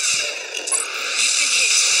 You've been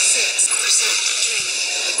hit. 6% drained.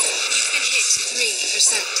 You've been hit.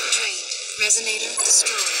 3% drained. Resonator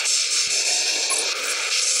destroyed.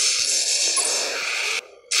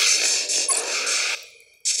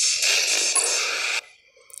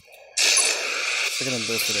 They're gonna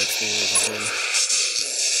boost it XP really good.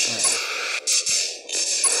 Alright.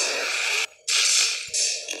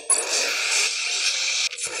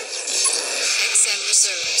 XM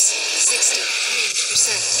reserves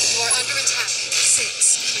 63%. You are under attack.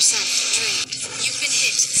 6% drained. You've been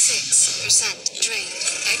hit. 6% drained.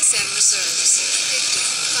 XM reserves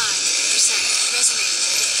 55%.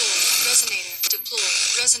 Resonator deployed.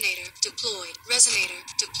 Resonator deployed. Resonator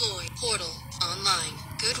deployed. Portal online.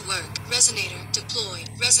 Good work. Resonator deployed.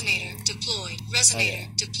 Resonator deployed. Resonator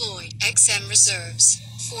deployed. XM reserves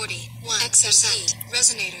 41%.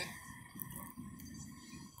 Resonator.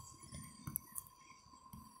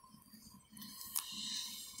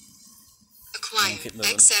 Acquired.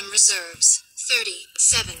 XM reserves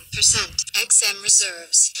 37%. XM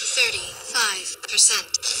reserves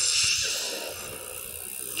 35%.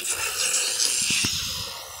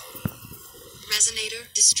 Resonator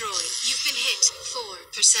destroyed. You've been hit.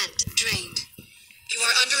 4% drained. You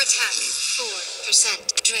are under attack.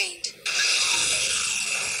 4% drained.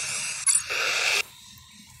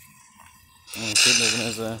 I'm gonna keep moving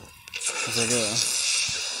as I go.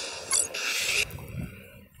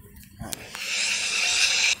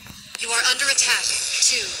 You are under attack.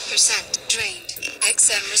 2% drained.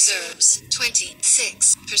 XM reserves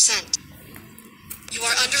 26%. You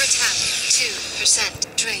are under attack. 2%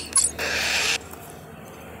 drained.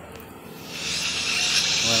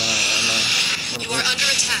 You are under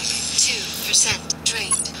attack. 2%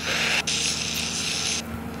 drained.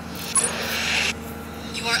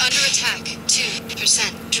 You are under attack.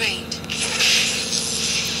 2% drained.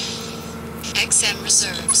 XM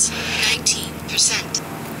reserves 19%.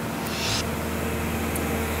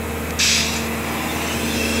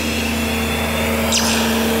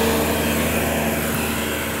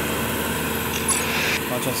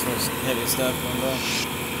 Watch out for this heavy stuff going by.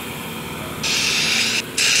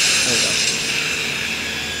 There we go.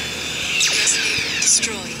 Resonator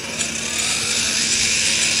destroyed.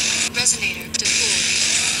 Resonator deployed.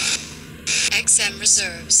 XM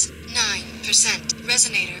reserves 9%.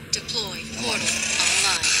 Resonator deployed. Portal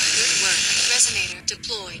online. Good work. Resonator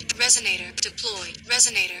deployed. Resonator deployed.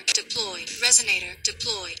 Resonator deployed. Resonator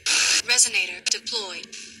deployed. Resonator deployed.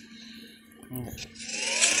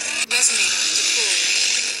 Resonator deployed.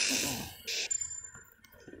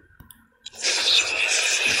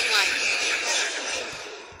 Quiet.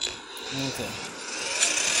 Okay.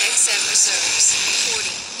 XM reserves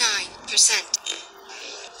 49%.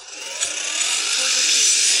 Portal key.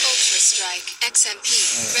 Ultra strike. XMP.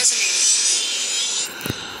 Resonator.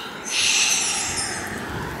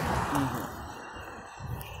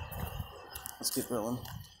 Let's keep rolling.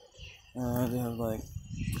 I do have like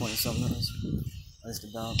 20 something minutes. At least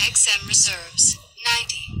about. XM reserves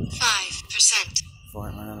 95%. Before I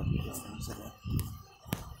run out of things again.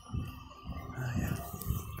 Oh, yeah.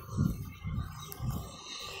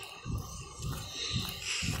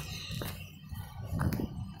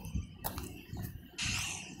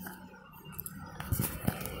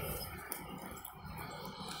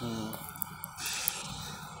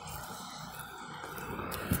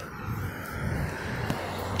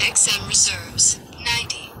 XM reserves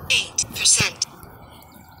 98%.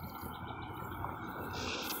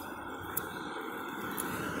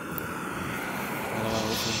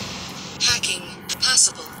 Hacking.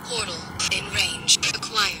 Possible. Portal. In range.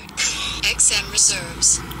 Acquired. XM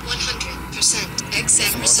reserves 100%.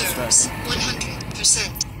 XM reserves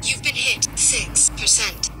 100%. You've been hit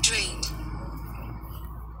 6%. Drained.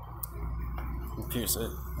 Pierce it a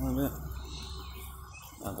little bit.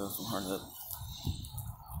 I'll go from hard up.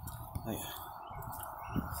 Oh, yeah.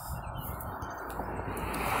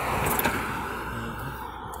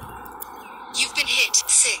 You've been hit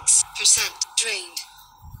 6%. Drained.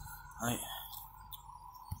 Oh, yeah.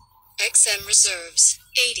 XM reserves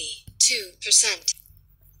 82%.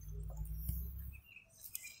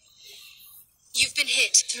 You've been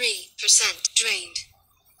hit 3%. Drained.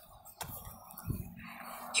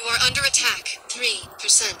 You are under attack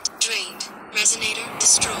 3%. Drained. Resonator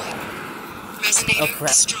destroyed. Resonator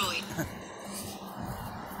destroyed.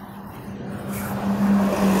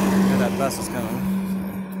 Yeah, that bus is coming.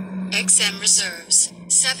 XM reserves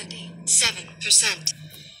 77%.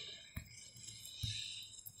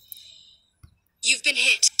 You've been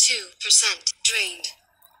hit 2%. Drained.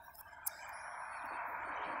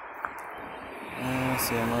 Let's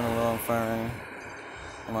see, I'm running low on firing.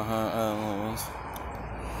 I'm behind,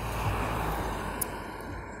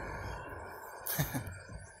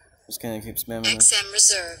 just gonna keep spamming it. XM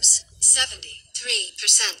reserves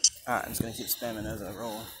 73%. Alright, I'm just gonna keep spamming as I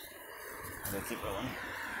roll. I'm gonna keep rolling.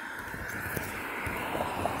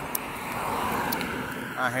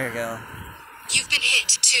 Alright, here you go. You've been hit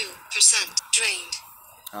 2%. Drained.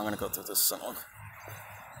 I'm gonna go through this song.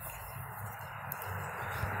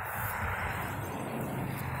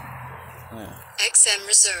 Yeah. XM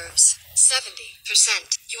reserves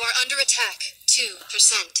 70%. You are under attack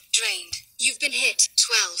 2%. Drained. You've been hit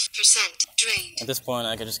 12%. Drained. At this point,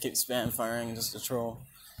 I could just keep spam firing just to troll.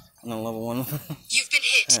 And then level 1. You've been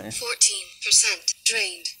hit 14%.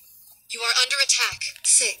 Drained. You are under attack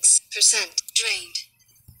 6%. Drained.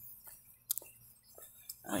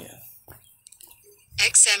 Oh, yeah.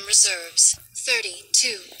 XM reserves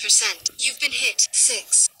 32%. You've been hit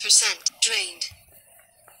 6%. Drained.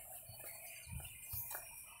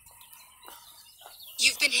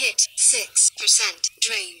 You've been hit 6%.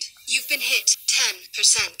 Drained. You've been hit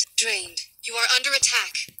 10%. Drained. You are under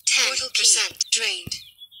attack 10%. Drained.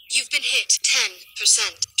 You've been hit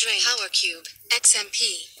 10%. Drained. Power cube.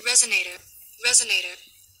 XMP. Resonator. Resonator.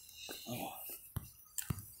 Oh.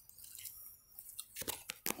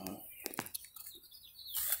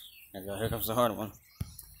 Here comes the hard one.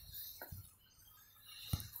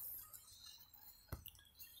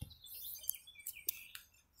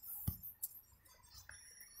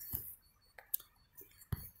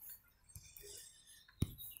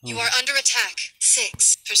 You are under attack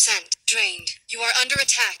 6%. Drained. You are under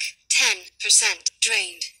attack 10%.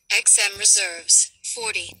 Drained. XM reserves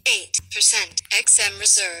 48%. XM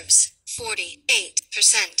reserves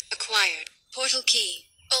 48%. Acquired. Portal key.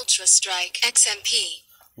 Ultra strike. XMP.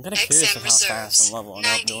 I'm kind of curious of how fast I'm leveling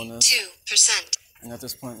up doing this. 92%. And at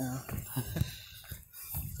this point now.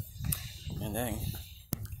 Man, dang.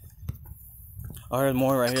 I heard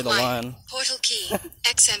more right here, the line. Portal key.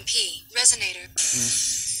 XMP. Resonator.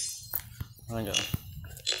 There we go.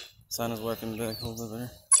 Sign is working back a little bit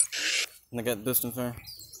better. And I got distant fire.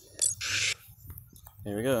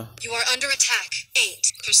 Here we go. You are under attack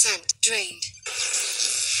 8%. Drained.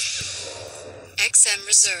 XM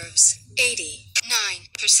reserves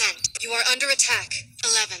 89%. You are under attack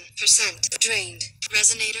 11%. Drained.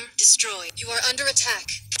 Resonator destroyed. You are under attack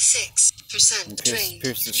 6% drained.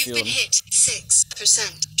 Pierce the You've shield. been hit.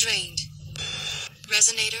 6% drained.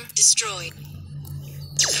 Resonator destroyed.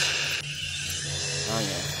 Oh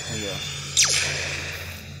yeah, there you go.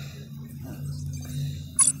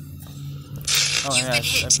 Oh You've yeah, been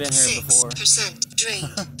hit. I've been here before. 6% drained.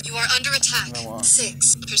 You are under attack.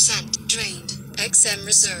 6% drained. XM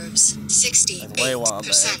reserves 68%. That's way while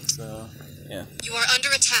back, so yeah. You are under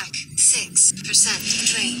attack.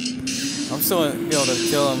 6% drained. I'm still gonna be able to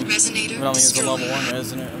kill him. Resonator But I'm gonna use the level destroyed. 1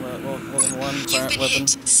 resonant, level 1 You've been weapon.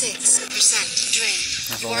 hit. 6% drained.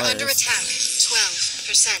 That's You all are that under is. attack.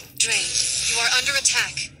 12% drained. You are under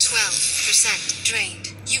attack. 12%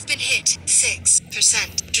 drained. You've been hit.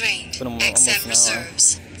 6% drained. Been almost XM an hour.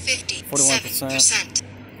 reserves 57%.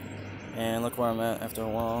 And look where I'm at after a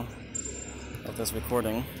while of this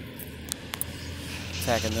recording.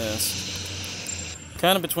 Attacking this.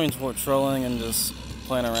 Kind of between trolling and just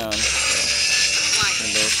playing around. Wired.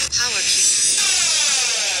 Power key.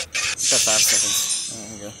 Got 5 seconds. There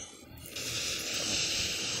we go.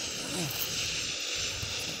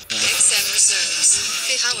 XM reserves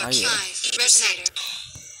 55. Resonator.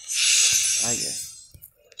 Ah, yeah.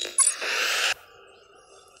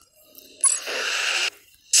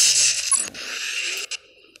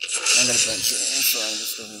 I'm gonna venture in, so I'm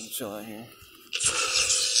just gonna chill out here.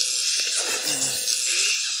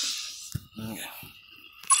 Okay.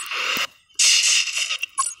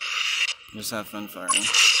 Just have fun firing.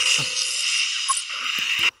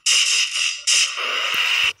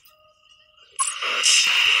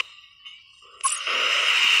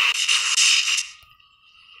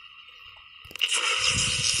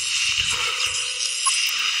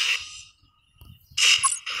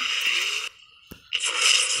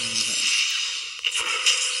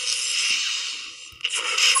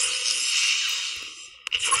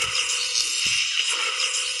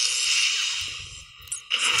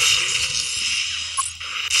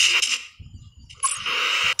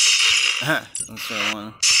 Aha, let's try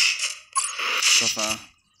one. So far.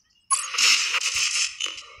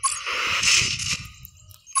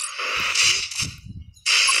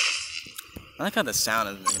 I like how the sound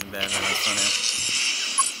is making bad when I was on it.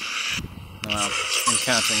 Wow,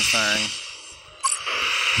 encountering firing.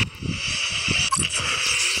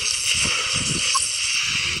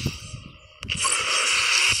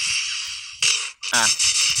 Ah,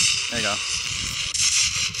 there you go.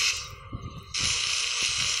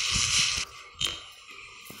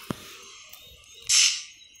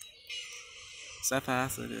 Is that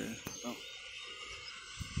fast? It is. Oh.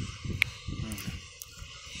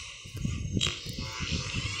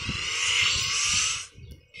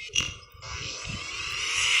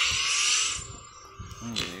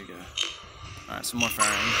 There you go. Alright, some more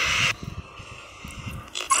firing.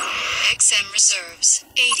 XM reserves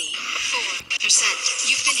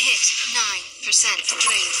 84%. You've been hit. 9%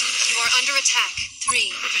 drained. You are under attack.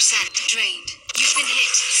 3% drained. You've been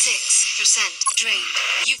hit. 6% drained.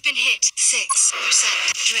 You've been hit.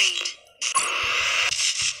 6% drained.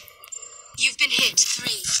 You've been hit.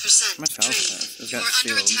 3% My child drained. has. It's You got are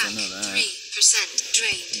under shields, attack. I know that. 3%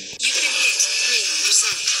 drained. You've been hit.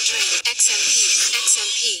 3% drained. XMP.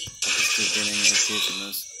 XMP. I just keep getting APs from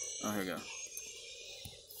this. Oh, here we go.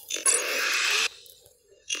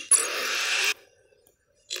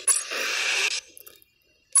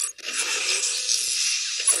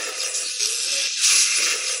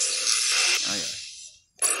 Oh, yeah.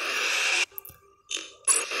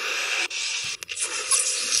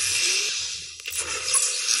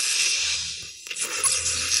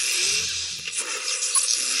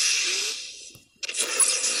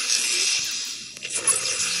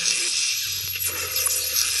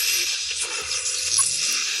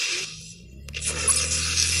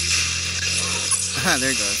 Ah,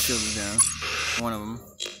 there you go. Shield is down. One of them.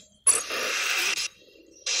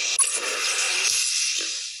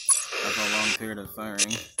 After a long period of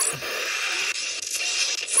firing.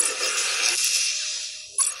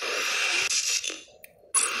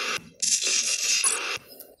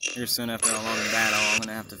 Here soon after a long battle, I'm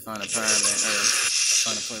gonna have to find a power bank, or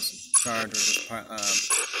find a place to charge, or just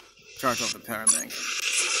charge off the power bank.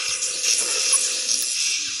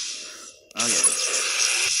 Oh yeah.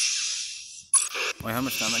 Wait, how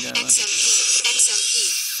much time I got left?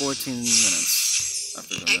 XMP. 14 minutes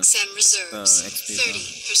after doing this. XM reserves XP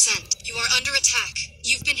 30%. You are under attack.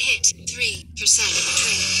 You've been hit. 3% drained.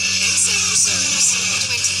 XM reserves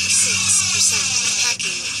 26%.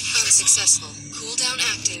 Hacking unsuccessful. Cooldown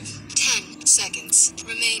active. 10 seconds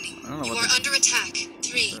remaining. You are under attack.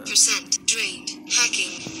 3% drained.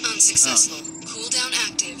 Hacking unsuccessful. Cooldown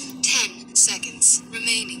active. 10 seconds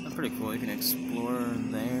remaining. That's pretty cool. You can explore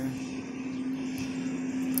there.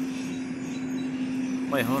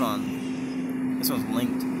 Wait, hold on. This one's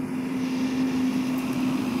linked.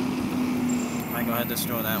 I go ahead and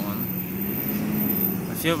destroy that one.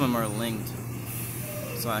 A few of them are linked,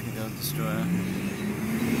 so I could go destroy.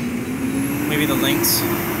 Maybe the links,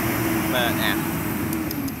 but nah.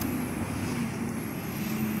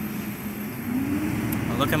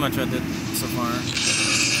 Oh, look how much I did so far.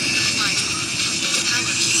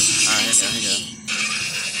 Alright, here you go.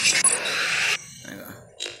 There you go.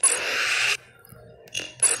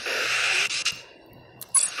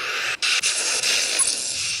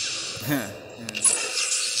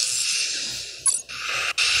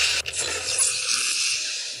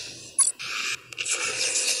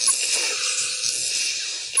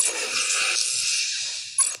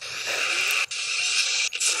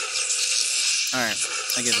 Alright,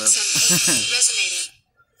 I give up.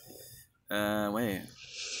 Wait.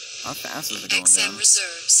 How fast is it going down?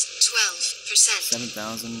 Reserves, 12%.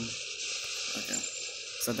 7,000. Okay.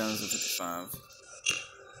 7,055.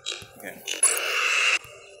 Okay.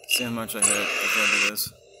 See how much I hit if I do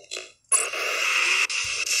this.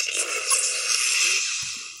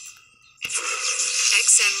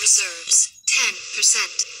 XM reserves,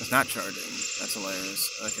 10%. It's not charging. That's hilarious.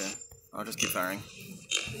 Okay. I'll just keep firing.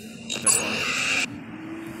 Like this one.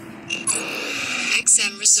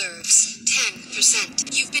 XM reserves,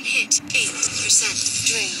 10%. You've been hit, 8%.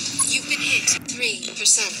 Drained. You've been hit,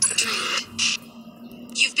 3%. Drained.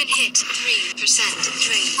 You've been hit, 3%.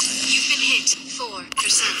 Drained. You've been hit,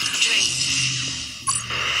 4%. Drained.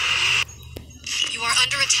 You are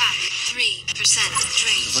under attack, 3%.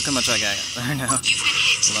 Drained. Look how much I got right now. You've been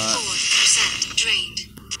hit, 4%. Drained.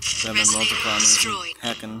 I've been multiplying and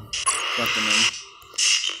hacking, collecting them.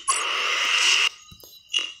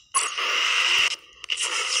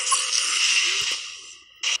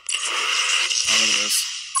 Oh, look at this.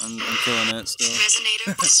 I'm killing it still.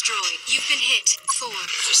 Resonator destroyed. You've been hit,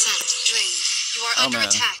 4%. Drained. You are under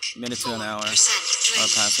attack. Minute to an hour. Or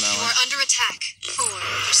Drained. past an hour. You are under attack,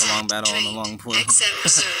 4%. It's a long battle drained. on the long point. XM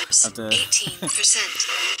reserves, Have to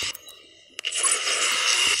 18%.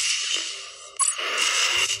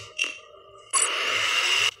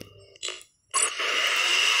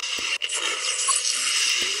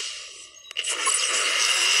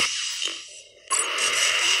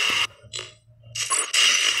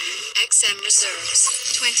 XM reserves,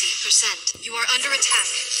 20%. You are under attack,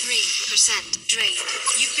 3%. Drained.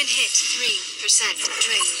 You've been hit, 3%.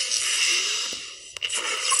 Drained.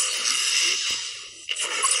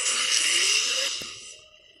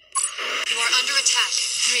 You are under attack,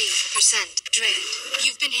 3%. Drained.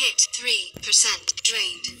 You've been hit, 3%.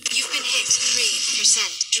 Drained. You've been hit,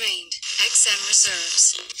 3%. Drained. XM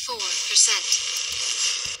reserves,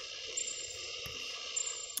 4%.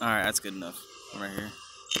 Alright, that's good enough. Right here.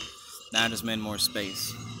 Now I just made more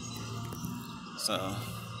space. So,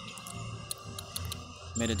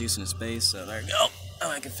 made a decent space, so there you go. Oh,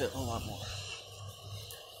 I can fit a lot more.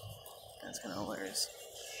 That's kind of hilarious.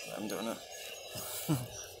 I'm doing it.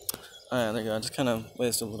 Alright, there you go. I just kind of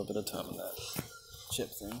wasted a little bit of time on that chip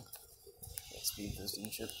thing. That speed boosting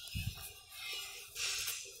chip.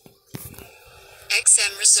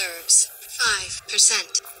 XM reserves,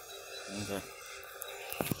 5%. Okay.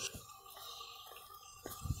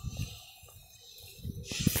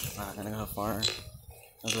 I'm gonna go how far as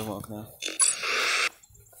I walk now.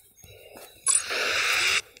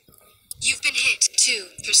 You've been hit,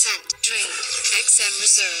 2%. Drained. XM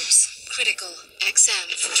reserves. Critical.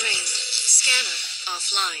 XM. Drained. Scanner.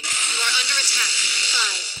 Offline. You are under attack.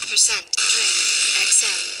 5%. Drained.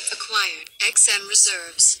 XM. Acquired. XM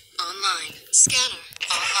reserves. Online. Scanner.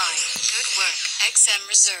 Online. Good work. XM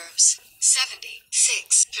reserves.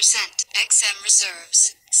 76%. XM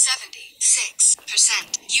reserves.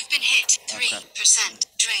 76%. You've been hit. 3%.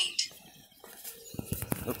 Drained.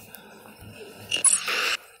 Oop.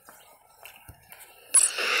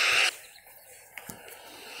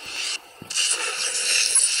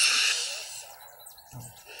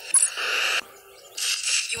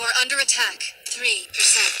 You are under attack.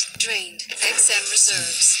 3%. Drained. XM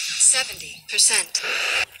reserves. 70%.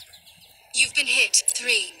 You've been hit.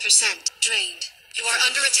 3%. Drained. You are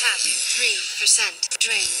under attack. 3%.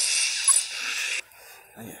 Drained.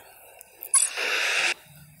 Oh, yeah.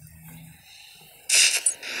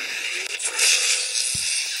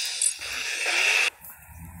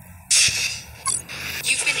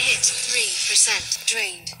 You've been hit. 3%.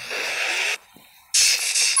 Drained.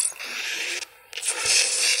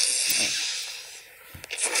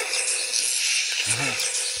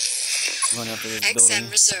 Going after this XM building.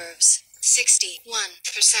 reserves.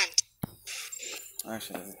 61%.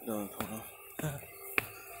 Actually, this building photo.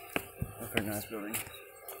 A pretty nice building.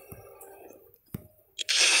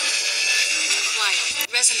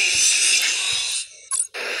 Resonator.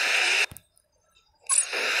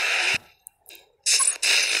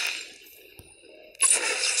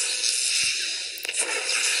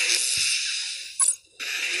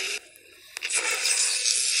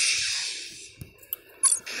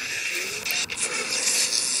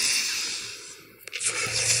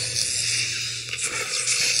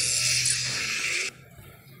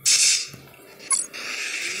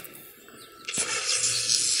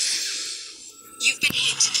 You've been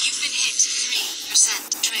hit.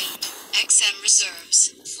 3% drained. XM reserves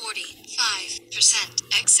 45%.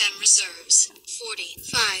 XM reserves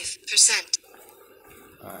 45%.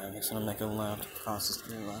 Alright, next one I'm making a left. Cross the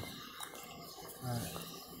street left. Alright.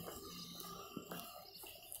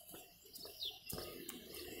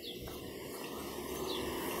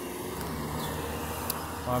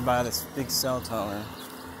 I want to buy this big cell tower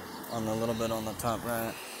on the little bit on the top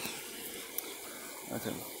right.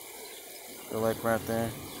 Okay. Go like right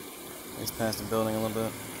there. Just past the building a little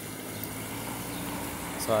bit.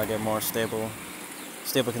 So I get more stable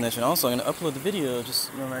connection. Also, I'm gonna upload the video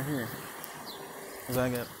just right here. Because I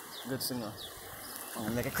get good signal. I'm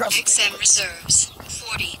gonna make it cross. XM reserves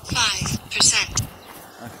 45%.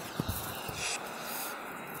 Okay.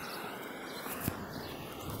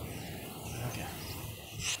 Okay.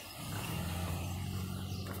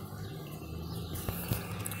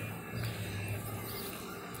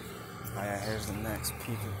 Alright, here's the next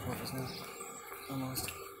peak of focus now. Almost.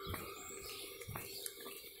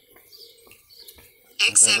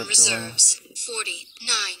 XM reserves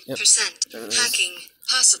 49%. Yep. Hacking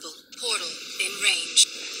possible. Portal in range.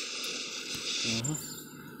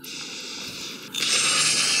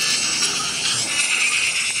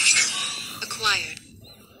 Acquired.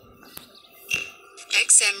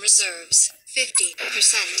 XM reserves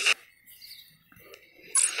 50%.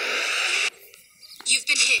 You've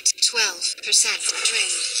been hit 12%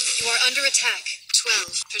 drained. You are under attack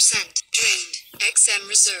 12% drained. XM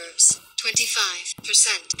reserves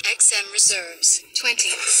 25%. XM reserves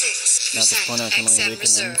 26%. XM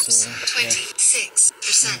reserves 26%.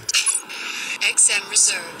 XM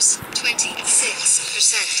reserves 26%.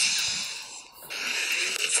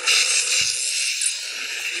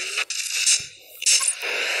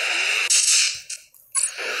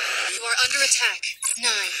 You are under attack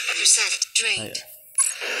 9% drained.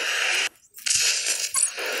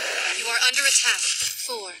 You are under attack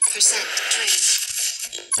 4% drained.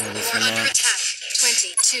 You are under attack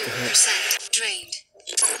 22% drained.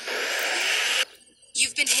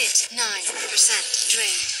 You've been hit 9%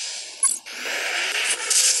 drained.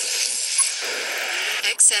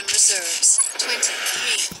 XM reserves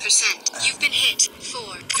 23%. You've been hit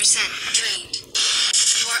 4% drained.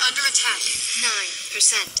 You are under attack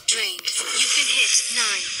 9% drained. You've been hit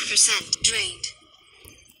 9% drained.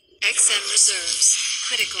 XM reserves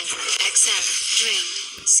critical. XM drained.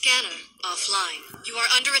 Scanner offline. You are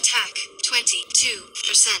under attack 22%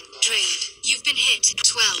 drained. You've been hit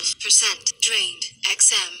 12% drained.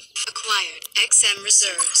 XM acquired. XM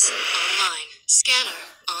reserves online.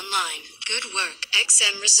 Scanner online. Good work.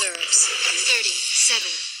 XM reserves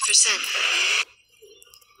 37%.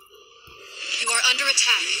 You are under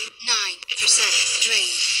attack 9%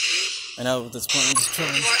 drained. I know at this point I'm just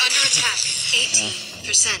trying. You are under attack 18%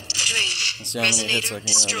 drained. Let's see how many hits I can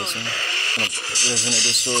get on this one. Resonate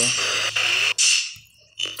destroy.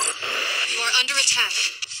 You are under attack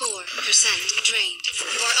 4% drained.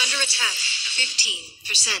 You are under attack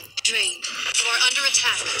 15% drained. You are under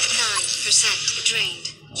attack 9%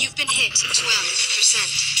 drained. You've been hit 12%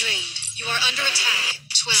 drained. You are under attack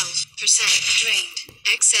 12% drained.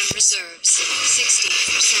 XM reserves 60%.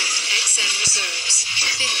 XM reserves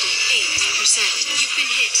 58%. You've been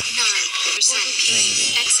hit 9%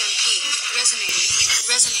 drained. XMP resonating.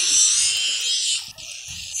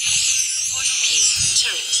 Portal key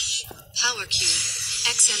turret. Power cube.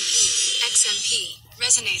 XMP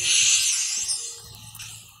resonator.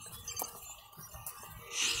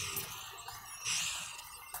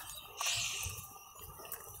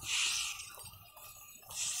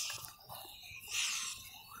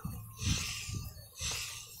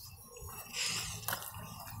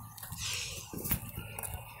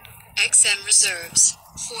 XM reserves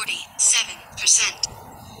 47%.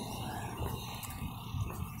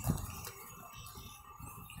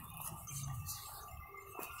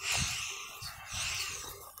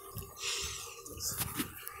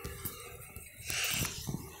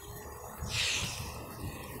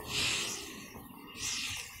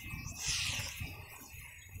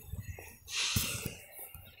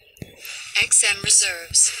 XM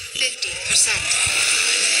reserves 50%.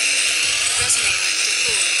 Resonator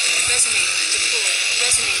deployed. Resonator deployed.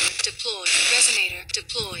 Resonator deployed. Resonator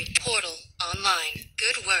deployed. Portal online.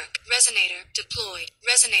 Good work. Resonator deployed.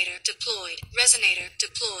 Resonator deployed. Resonator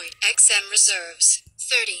deployed. XM reserves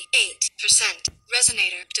 38%.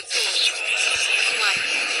 Resonator deployed. Quiet.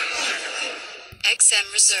 XM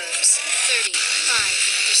reserves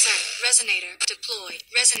 35%. Resonator deployed.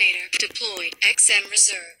 Resonator deployed. XM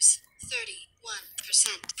reserves 31%.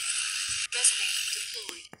 Resonator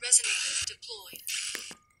deployed. Resonator deployed.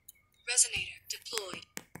 Resonator deployed.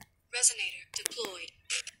 Resonator deployed.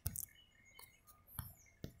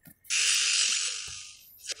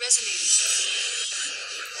 Resonator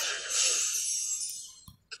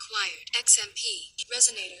acquired. XMP.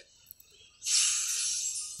 Resonator.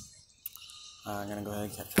 I'm gonna go ahead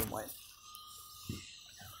and capture white.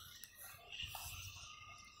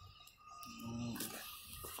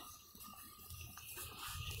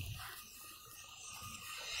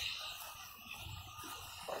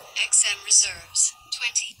 XM reserves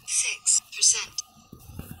 26%.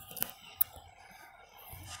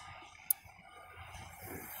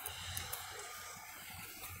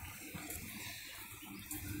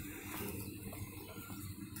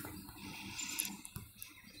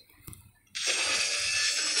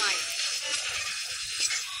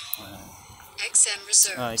 XM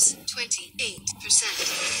reserves 28%.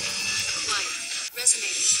 Quiet.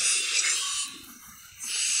 Resonating.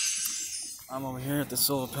 I'm over here at the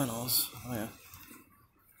solar panels. Oh yeah.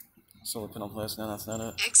 Solar panel place. No, that's not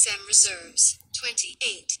it. XM reserves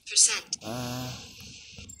 28%.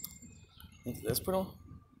 This portal?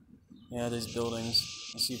 Yeah, these buildings.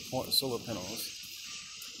 I see solar panels.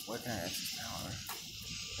 Where can I access power?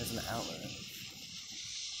 There's an outlet.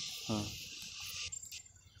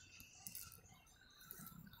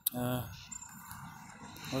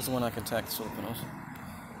 Where's the one I can attack the solar panels?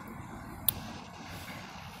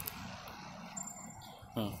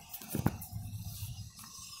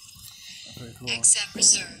 Pretty cool. XM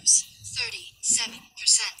reserves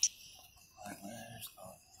 37%. Alright, where's of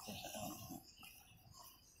course the outlet.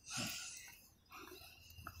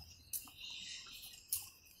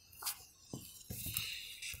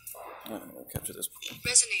 I'm gonna capture this portal.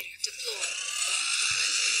 Resonator deployed.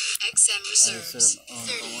 XM reserves 36%.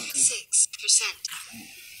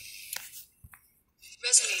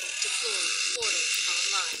 Resonator deployed. Portal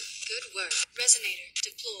online. Good work. Resonator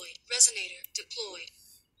deployed. Resonator deployed.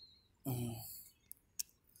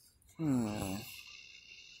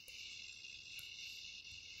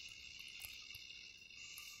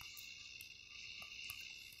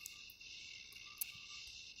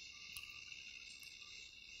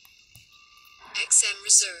 XM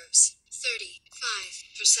reserves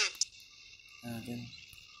 35%. Again.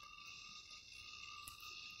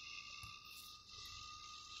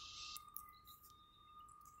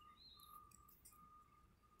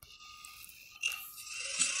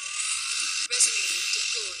 Resonator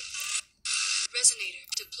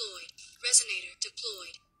deployed. Resonator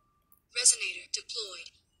deployed. Resonator deployed.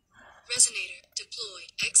 Resonator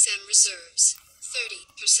deployed. XM reserves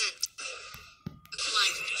 30%.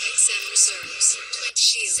 Acquired. XM reserves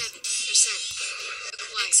 27%.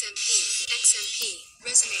 Acquired. XMP. XMP.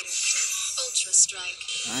 Resonator. Ultra strike.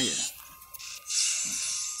 Ah yeah.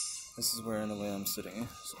 This is where in the way I'm sitting.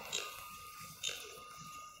 So.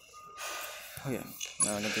 Oh yeah.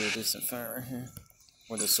 Now I'm gonna do a decent fire right here.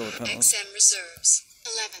 Where the solar panels. XM reserves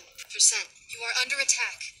 11%. You are under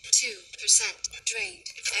attack. 2%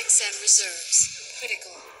 drained. XM reserves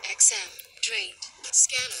critical. XM drained.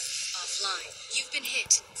 Scanner offline. You've been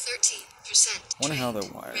hit. 13%. I wonder how they're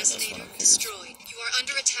wired. Resonator destroyed. You are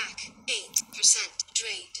under attack. 8%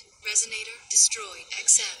 drained. Resonator destroyed.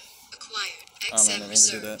 XM acquired. XM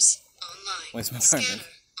reserves online. Waste my time. Scanner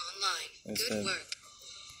online. Good work.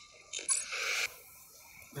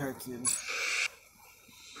 Parakeet.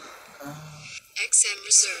 XM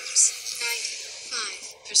reserves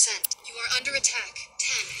 95%. You are under attack.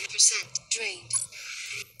 10% drained.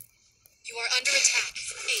 You are under attack.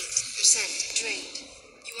 8% drained.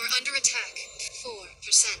 You are under attack.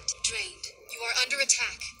 4% drained. You are under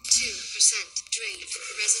attack. 2% drained.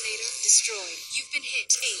 Resonator destroyed. You've been hit.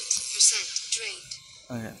 8% drained.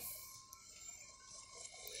 Okay.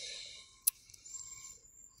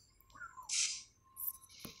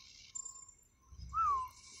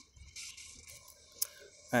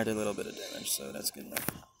 I did a little bit of damage, so that's good enough.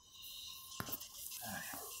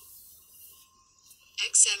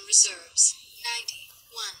 XM reserves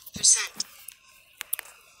 91%.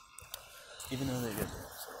 Even though they get the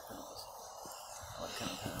solar panels, what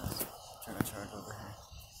kind of panels? Trying to charge over here.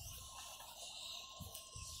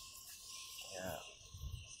 Yeah.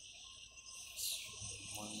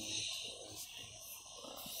 1, 2, 3,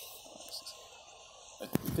 4, 5, 6. A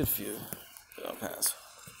good few. I'll pass.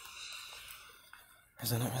 Is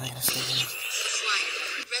that not really gonna stay in?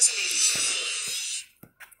 Acquired. Resonating.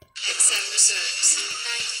 XM reserves.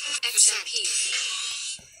 90. XMP.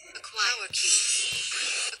 Acquired. Power key.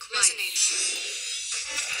 Resonator.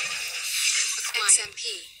 Acquired. XMP.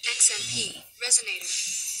 XMP. Resonator.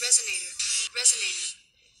 Resonator. Resonator.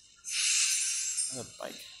 That's a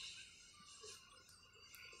bike.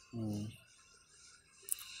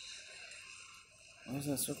 Where's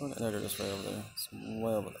that circle? There it is, right over there. It's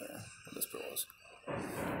way over there. Where this bill was.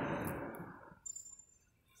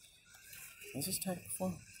 Was this tag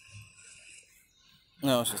before?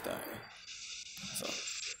 No, it's just down here. So,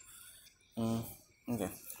 okay,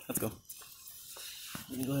 let's go.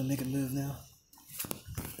 Let me go ahead and make a move now.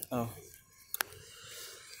 Oh.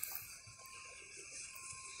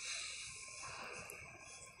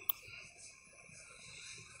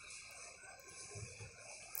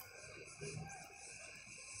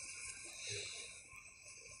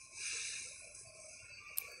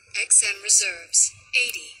 XM reserves.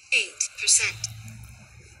 88%.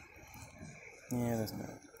 Yeah, that's not.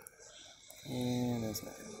 Yeah, that's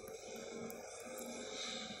not.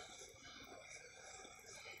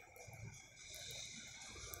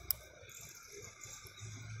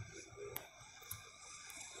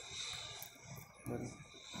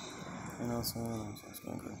 And also, it's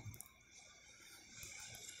going to go.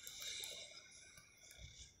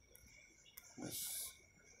 This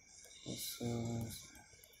is.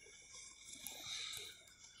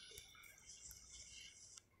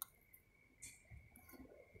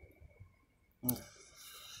 Okay.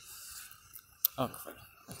 Oh, crap.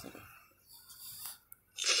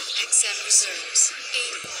 XM reserves.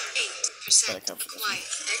 88%. Quiet.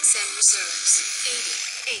 XM reserves.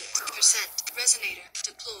 88%. Resonator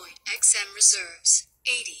deployed. XM reserves.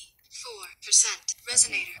 84%.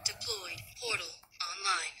 Resonator deployed. Portal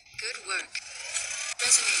online. Good work.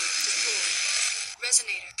 Resonator deployed.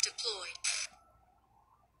 Resonator deployed.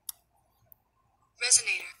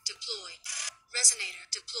 Resonator deployed. Resonator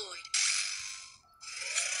deployed.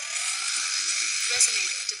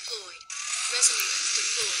 Resonator deployed. Resonator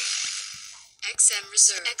deployed. XM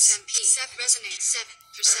reserve. XMP. Resonator 7%.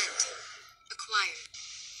 Acquired.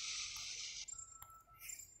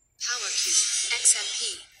 Power key. XMP.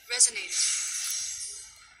 Resonator.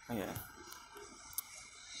 Oh, yeah.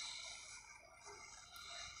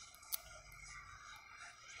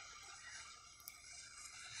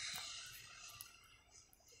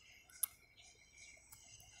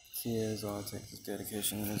 Here's all it takes is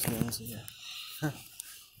dedication in this game, so yeah.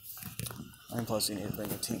 And plus you need to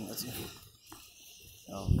bring a team with you.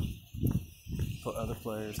 Put other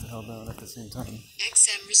players to help out at the same time.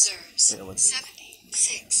 XM reserves. Yeah,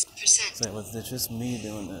 76%. So with just me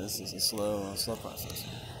doing this, it's a slow process.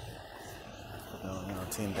 With no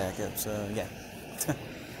team backup, so yeah.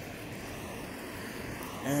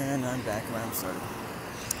 And I'm back where I started.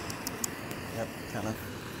 Yep, kinda.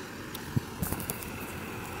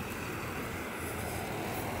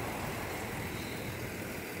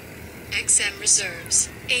 XM reserves.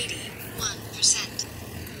 81%.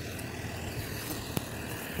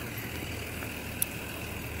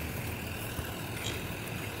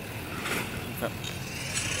 Okay.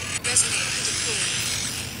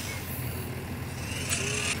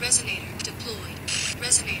 Resonator deployed.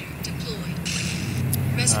 Resonator deployed.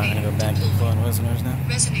 I'm Resonator gonna go back to fun listeners now.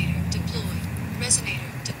 Resonator deployed.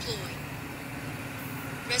 Resonator deployed.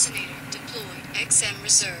 Resonator deployed. XM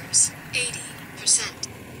reserves. 80%.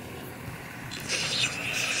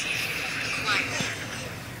 Acquired.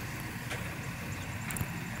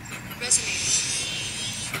 Resonator.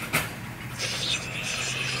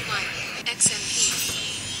 Acquired. XMP.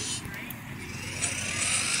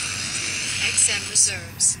 XM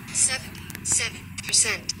reserves.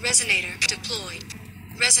 77%. Resonator deployed.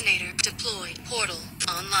 Resonator deployed. Portal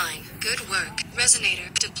online. Good work.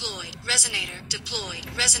 Resonator deployed. Resonator deployed.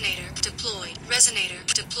 Resonator deployed. Resonator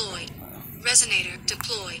deployed. Resonator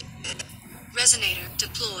deployed. Resonator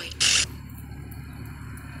deployed.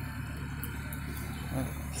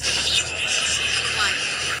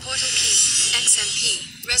 Acquired. Portal key. XMP.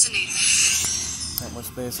 Resonator. That much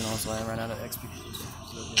space, and also I ran out of XP.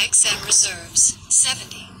 XM reserves.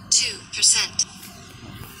 72%.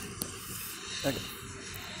 Okay.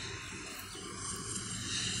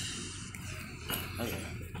 Okay.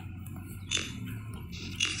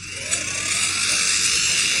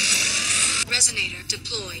 Resonator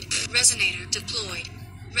deployed. Resonator deployed.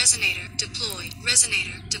 Resonator deployed.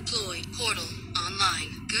 Resonator deployed. Portal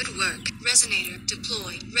online. Good work. Resonator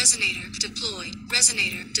deployed. Resonator deployed.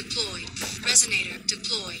 Resonator deployed. Resonator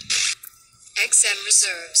deployed. XM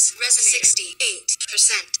reserves. Resonator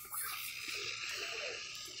 68%.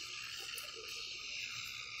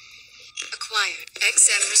 acquired.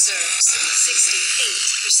 XM reserves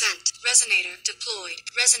 68%. Resonator deployed.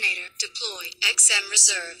 Resonator deployed. XM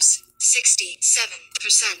reserves 67%.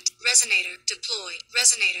 Resonator deployed.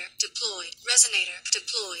 Resonator deployed. Resonator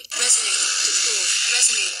deployed. Resonator deployed.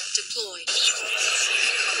 Resonator deployed.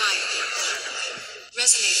 Acquired.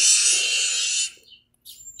 Resonator.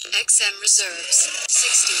 XM reserves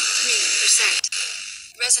 63%.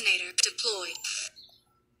 Resonator deployed.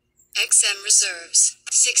 XM reserves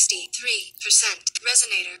 63%.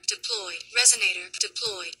 Resonator deployed. Resonator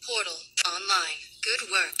deployed. Portal online. Good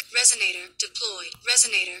work. Resonator deployed.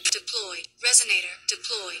 Resonator deployed. Resonator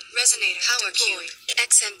deployed. Resonator power deployed.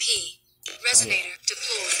 XMP. Resonator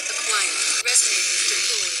deployed. Acquired. Resonator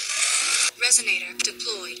deployed. Resonator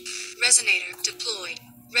deployed. Resonator deployed.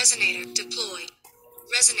 Resonator deployed.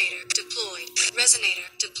 Resonator deployed. Resonator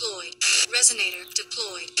deployed. Resonator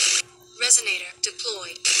deployed. Resonator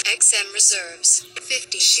deployed. XM reserves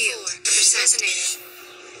 50 shield. Resonator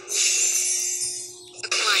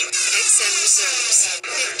acquired. XM reserves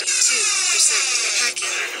 52%.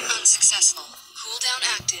 Hacking unsuccessful. Cooldown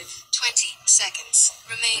active 20 seconds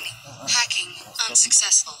remaining. Hacking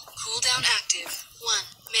unsuccessful. Cooldown active 1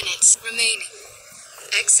 minute remaining.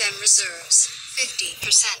 XM reserves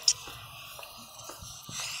 50%.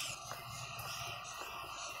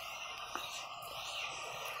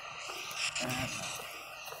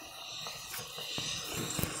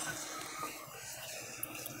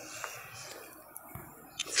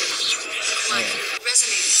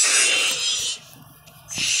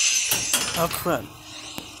 Oh crap.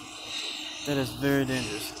 That is very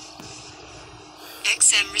dangerous.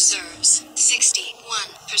 XM reserves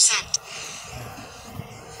 61%.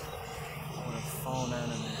 I would have fallen down in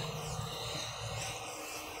there.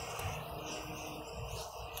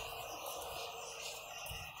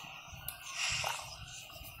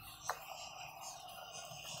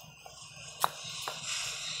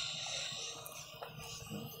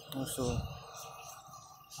 Oh, sure.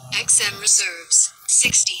 XM reserves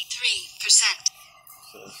 63%.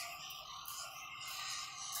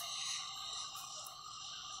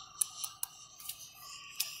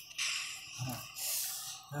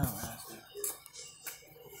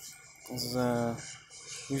 This is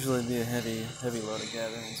usually be a heavy load of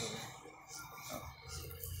gatherings.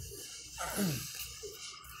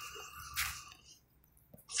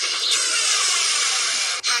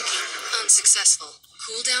 Hacking unsuccessful.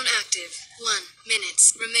 Cooldown active 1 minute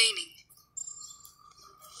remaining.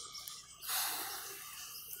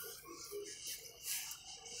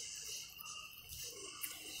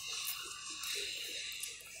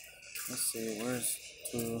 Let's see, where's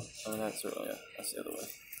 2? Oh, that's right. Oh, yeah, that's the other way.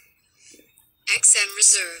 XM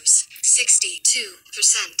reserves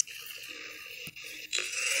 62%.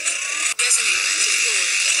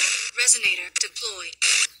 Resonator deployed.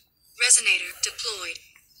 Resonator deployed.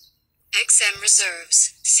 XM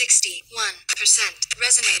reserves 61%.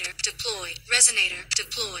 Resonator deployed. Resonator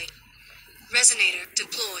deployed. Resonator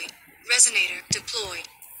deployed. Resonator deployed.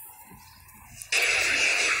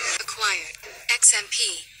 Acquired. XMP.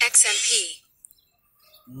 XMP.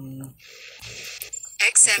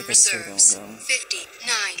 XM reserves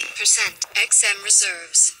 59%. XM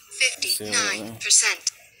reserves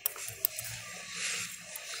 59%.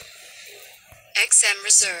 XM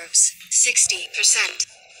reserves 60%.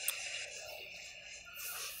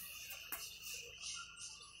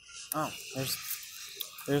 Oh,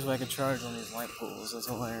 there's where I can charge on these light poles. That's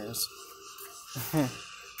hilarious.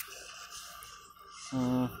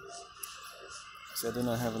 See, I did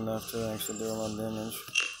not have enough to actually do a lot of damage.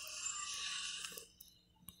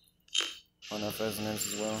 Or enough resonance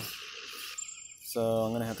as well. So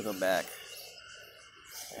I'm gonna have to go back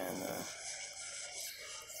and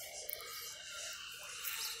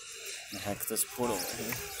hack this portal right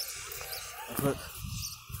here. Quick.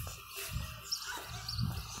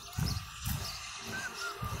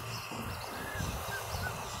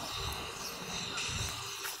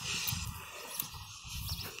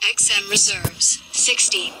 XM reserves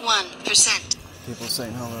 61%. People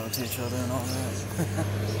saying hello to each other and all that.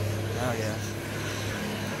 Oh yeah.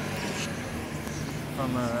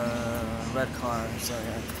 From a red car, so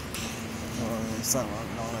yeah. Sunlight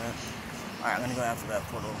and all that. Alright, I'm gonna go after that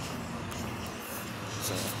portal.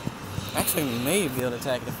 So actually we may be able to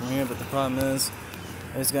attack it from here, but the problem is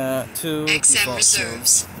it's got 2 XM default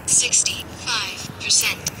reserves shields.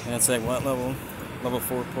 65%. And it's like what level? Level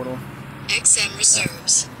 4 portal. XM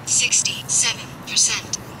reserves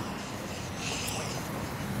 67%.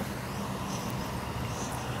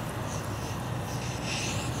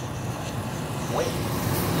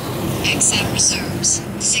 XM reserves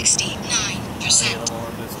 69%.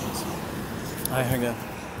 Alright, here we go.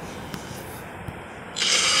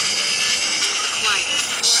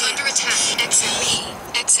 XMP,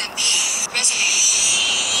 XMP, resonator.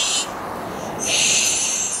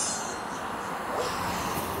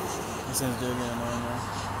 This thing's doing it annoying now.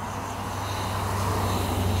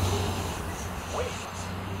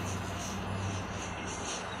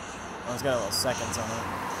 Oh, it's got a little seconds on it.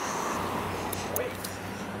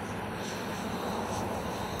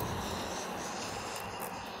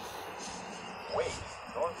 Wait,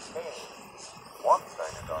 don't say one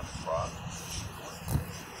second on the spot.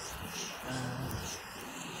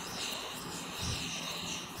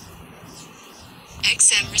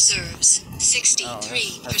 XM reserves, 63%. Oh,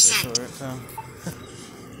 that's so short, so.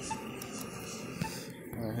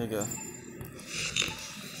 Alright, here you go.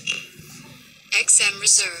 XM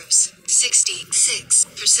reserves, 66%.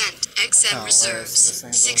 XM Oh, reserves, this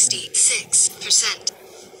thing's 66%.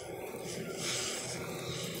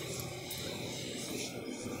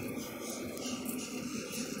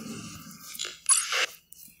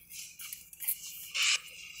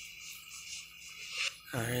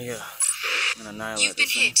 Alright, here you go. I'm gonna annihilate You've been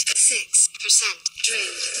this thing. hit 6%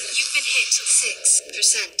 drained. You've been hit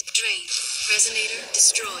 6% drained. Resonator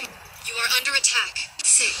destroyed. You are under attack.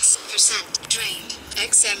 6% drained.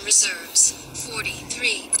 XM reserves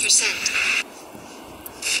 43%.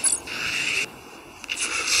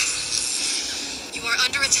 You are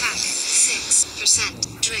under attack.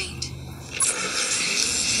 6% drained.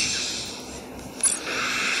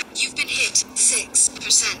 You've been hit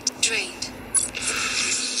 6% drained.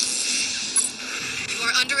 You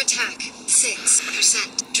are under attack.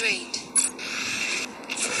 6% drained.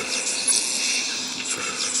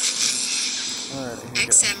 Alright, here you go.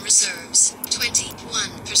 XM reserves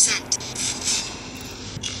 21%.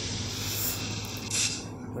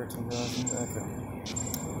 13,000. Okay.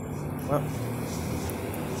 Well,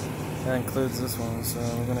 that includes this one, so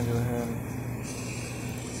we're gonna go ahead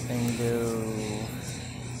and go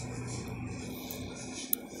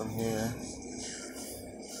from here.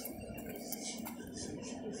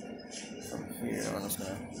 From here, I'm just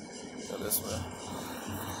gonna go this way.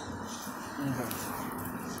 Okay.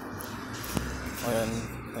 Oh yeah, and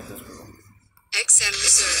take this people. XM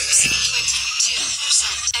reserves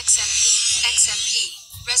 22%. XMP. XMP.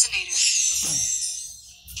 Resonator.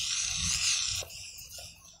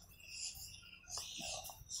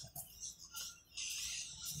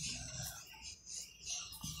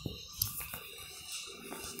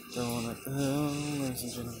 Going up the hill, ladies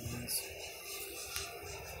and gentlemen.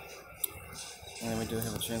 And we do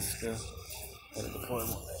have a chance to go ahead and deploy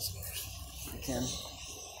more resonators. We can.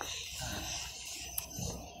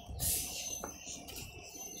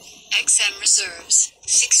 XM reserves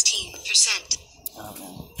 16%. Oh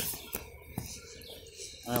man.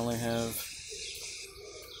 I only have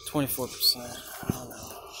 24%. I don't know.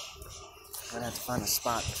 I'm gonna have to find a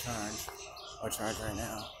spot to charge. Or charge right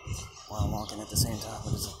now. While I'm walking at the same time.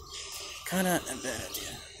 Which is kinda a bad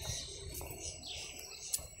idea.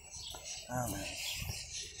 Oh man.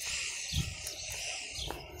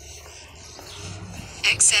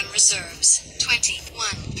 XM reserves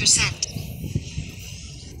 21%.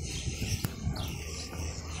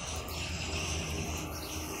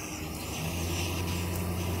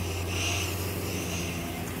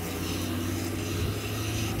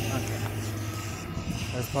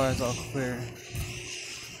 This part is all clear.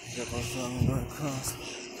 Got most of them going across.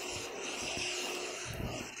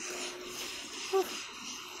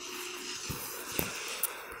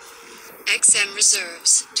 XM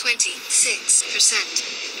reserves 26%.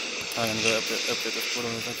 I'm gonna go up at this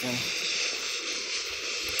portal if I can.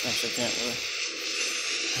 Actually, I can't really.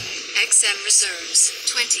 XM reserves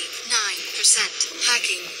 29%.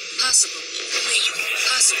 Hacking possible. Leak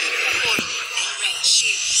possible. Portal and ray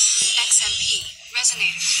shield. XMP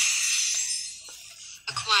resonator.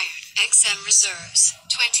 Acquired. XM reserves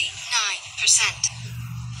 29%.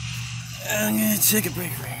 I'm gonna take a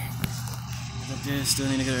break right here. I do still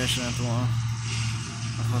need to go to the restaurant after a while.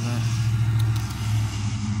 I'll hold that.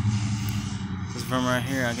 Because from right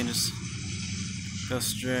here, I can just go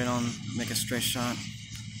straight on, make a straight shot.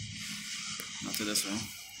 Not to this way.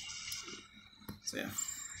 So yeah.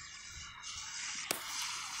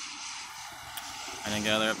 And then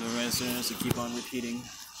gather up the resistors to keep on repeating.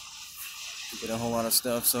 To get a whole lot of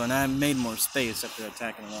stuff. So, and I made more space after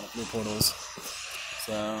attacking a lot of blue portals.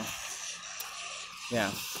 So,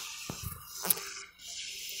 yeah.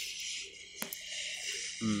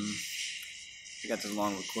 I got this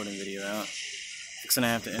long recording video out. I'm gonna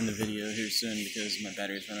have to end the video here soon because my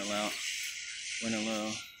battery's running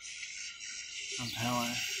low on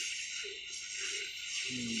power.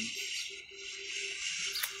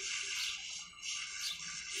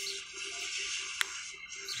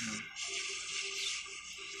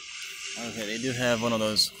 Okay, they do have one of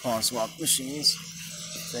those pawn swap machines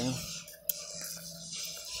thing.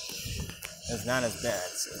 It's not as bad,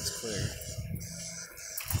 so it's clear.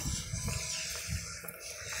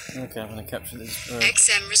 Okay, I'm gonna capture this.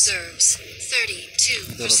 XM reserves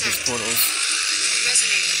 32%. Build up these portals.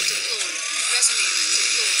 Resonator deployed. Resonator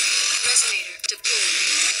deployed. Resonator deployed.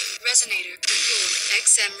 Resonator deployed.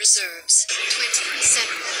 XM reserves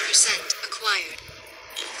 27% acquired.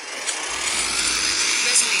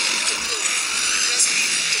 Resonator deployed.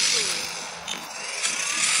 Resonator deployed.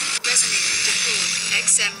 Resonator deployed.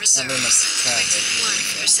 XM reserves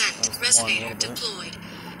 21%. Resonator deployed.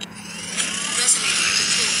 Resonator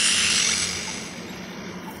deployed.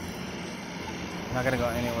 Not gonna go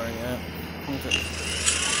anywhere yet. Okay.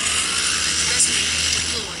 Resonator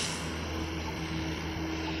deployed.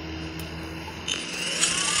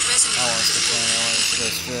 I Resonator want to deployed. I want to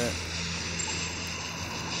go straight.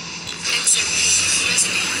 XMP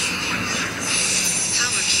resonator.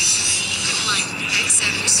 Power cube declined.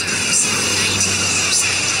 XM reserves 19%.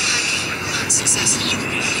 Hacking unsuccessful.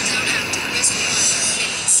 Don't have to resonator.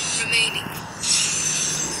 Minutes remaining.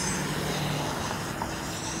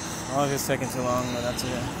 Oh, it's taking too long, but that's it.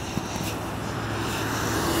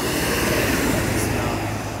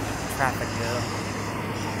 Traffic though.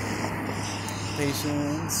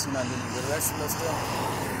 Patience, you're not doing good. Let's do it.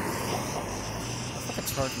 I can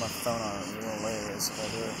charge my phone on it real later if I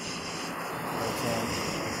do it. If I can.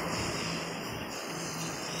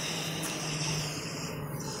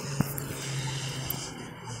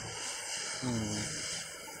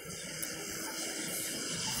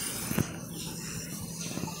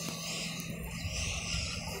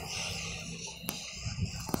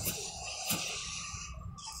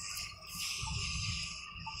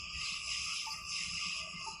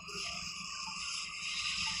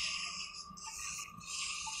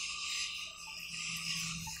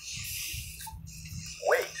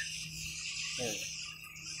 Wait. There.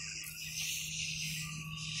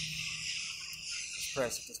 Just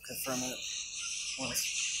press it, just confirm it once.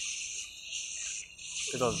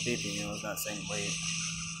 Because I was beeping, it was not saying wait.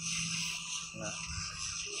 Yeah.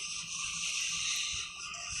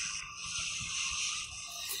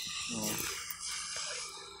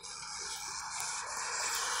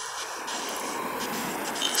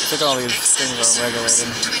 I think all these things are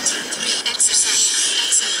regulated.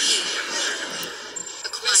 23% XMP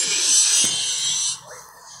acquired.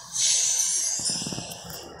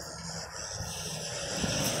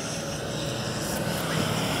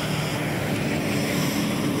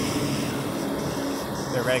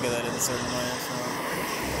 They're regulated a certain way, so I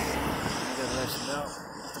gotta let you know.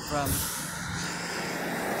 That's the problem.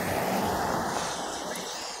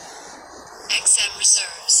 XM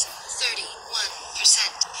reserves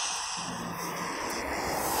 31%.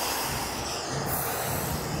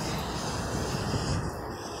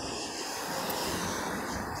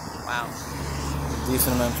 Wow.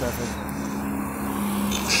 Decent amount of traffic.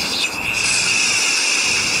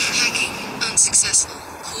 Hacking unsuccessful.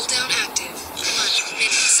 Cooldown active. 1 minute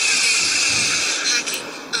remaining. Hacking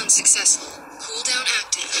unsuccessful. Cooldown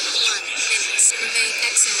active. 1 minute remain.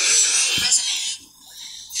 XMP resonate.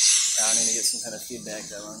 I need to get some kind of feedback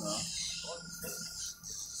that I don't know.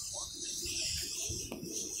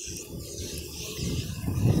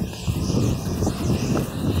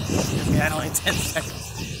 Give me that only 10 seconds.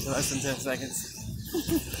 Less than 10 seconds.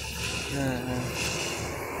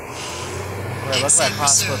 Well, it looks like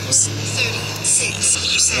possible.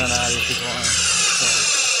 36%. I don't know how these people are.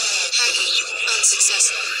 Hacking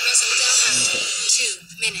unsuccessful. Cooldown active.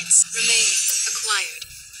 2 minutes remaining. Acquired.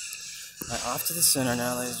 Alright, off to the center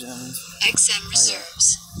now, ladies and gentlemen. XM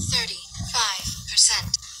reserves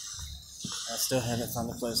 35%. I still haven't found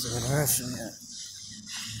a place to go to the restroom yet.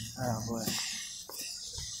 Oh boy.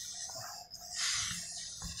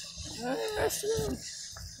 Restroom.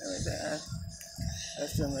 There we go.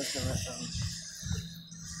 Restroom.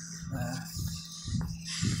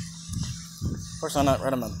 Of course, I'm not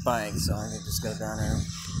riding my bike, so I can just go down there.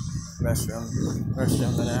 Restroom,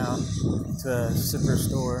 and out to a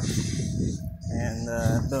superstore, and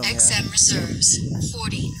boom. XM Yeah. reserves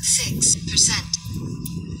 46%.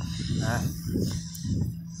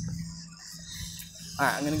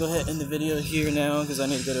 Alright, I'm gonna go ahead and end the video here now because I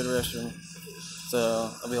need to go to the restroom.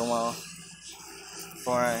 So it'll be a while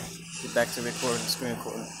before I get back to recording, screen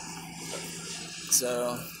recording.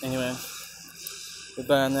 So anyway,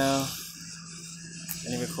 goodbye now.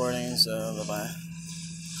 Any recording, so bye bye.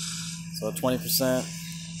 So 20%.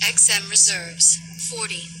 XM reserves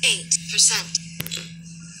 48%.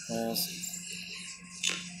 Yes.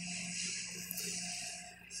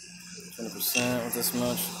 20% with this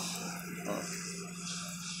much. Oh.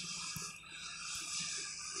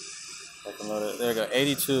 I can load it. There we go.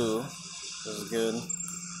 82. This is good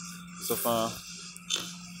so far.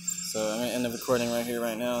 So I'm gonna end the recording right here,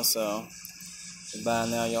 right now. So goodbye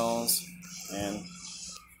now, y'alls, and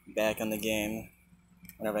back on the game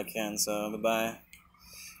whenever I can. So bye bye.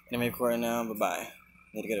 End the recording now. Bye bye.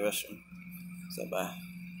 Need to get a restroom. So bye.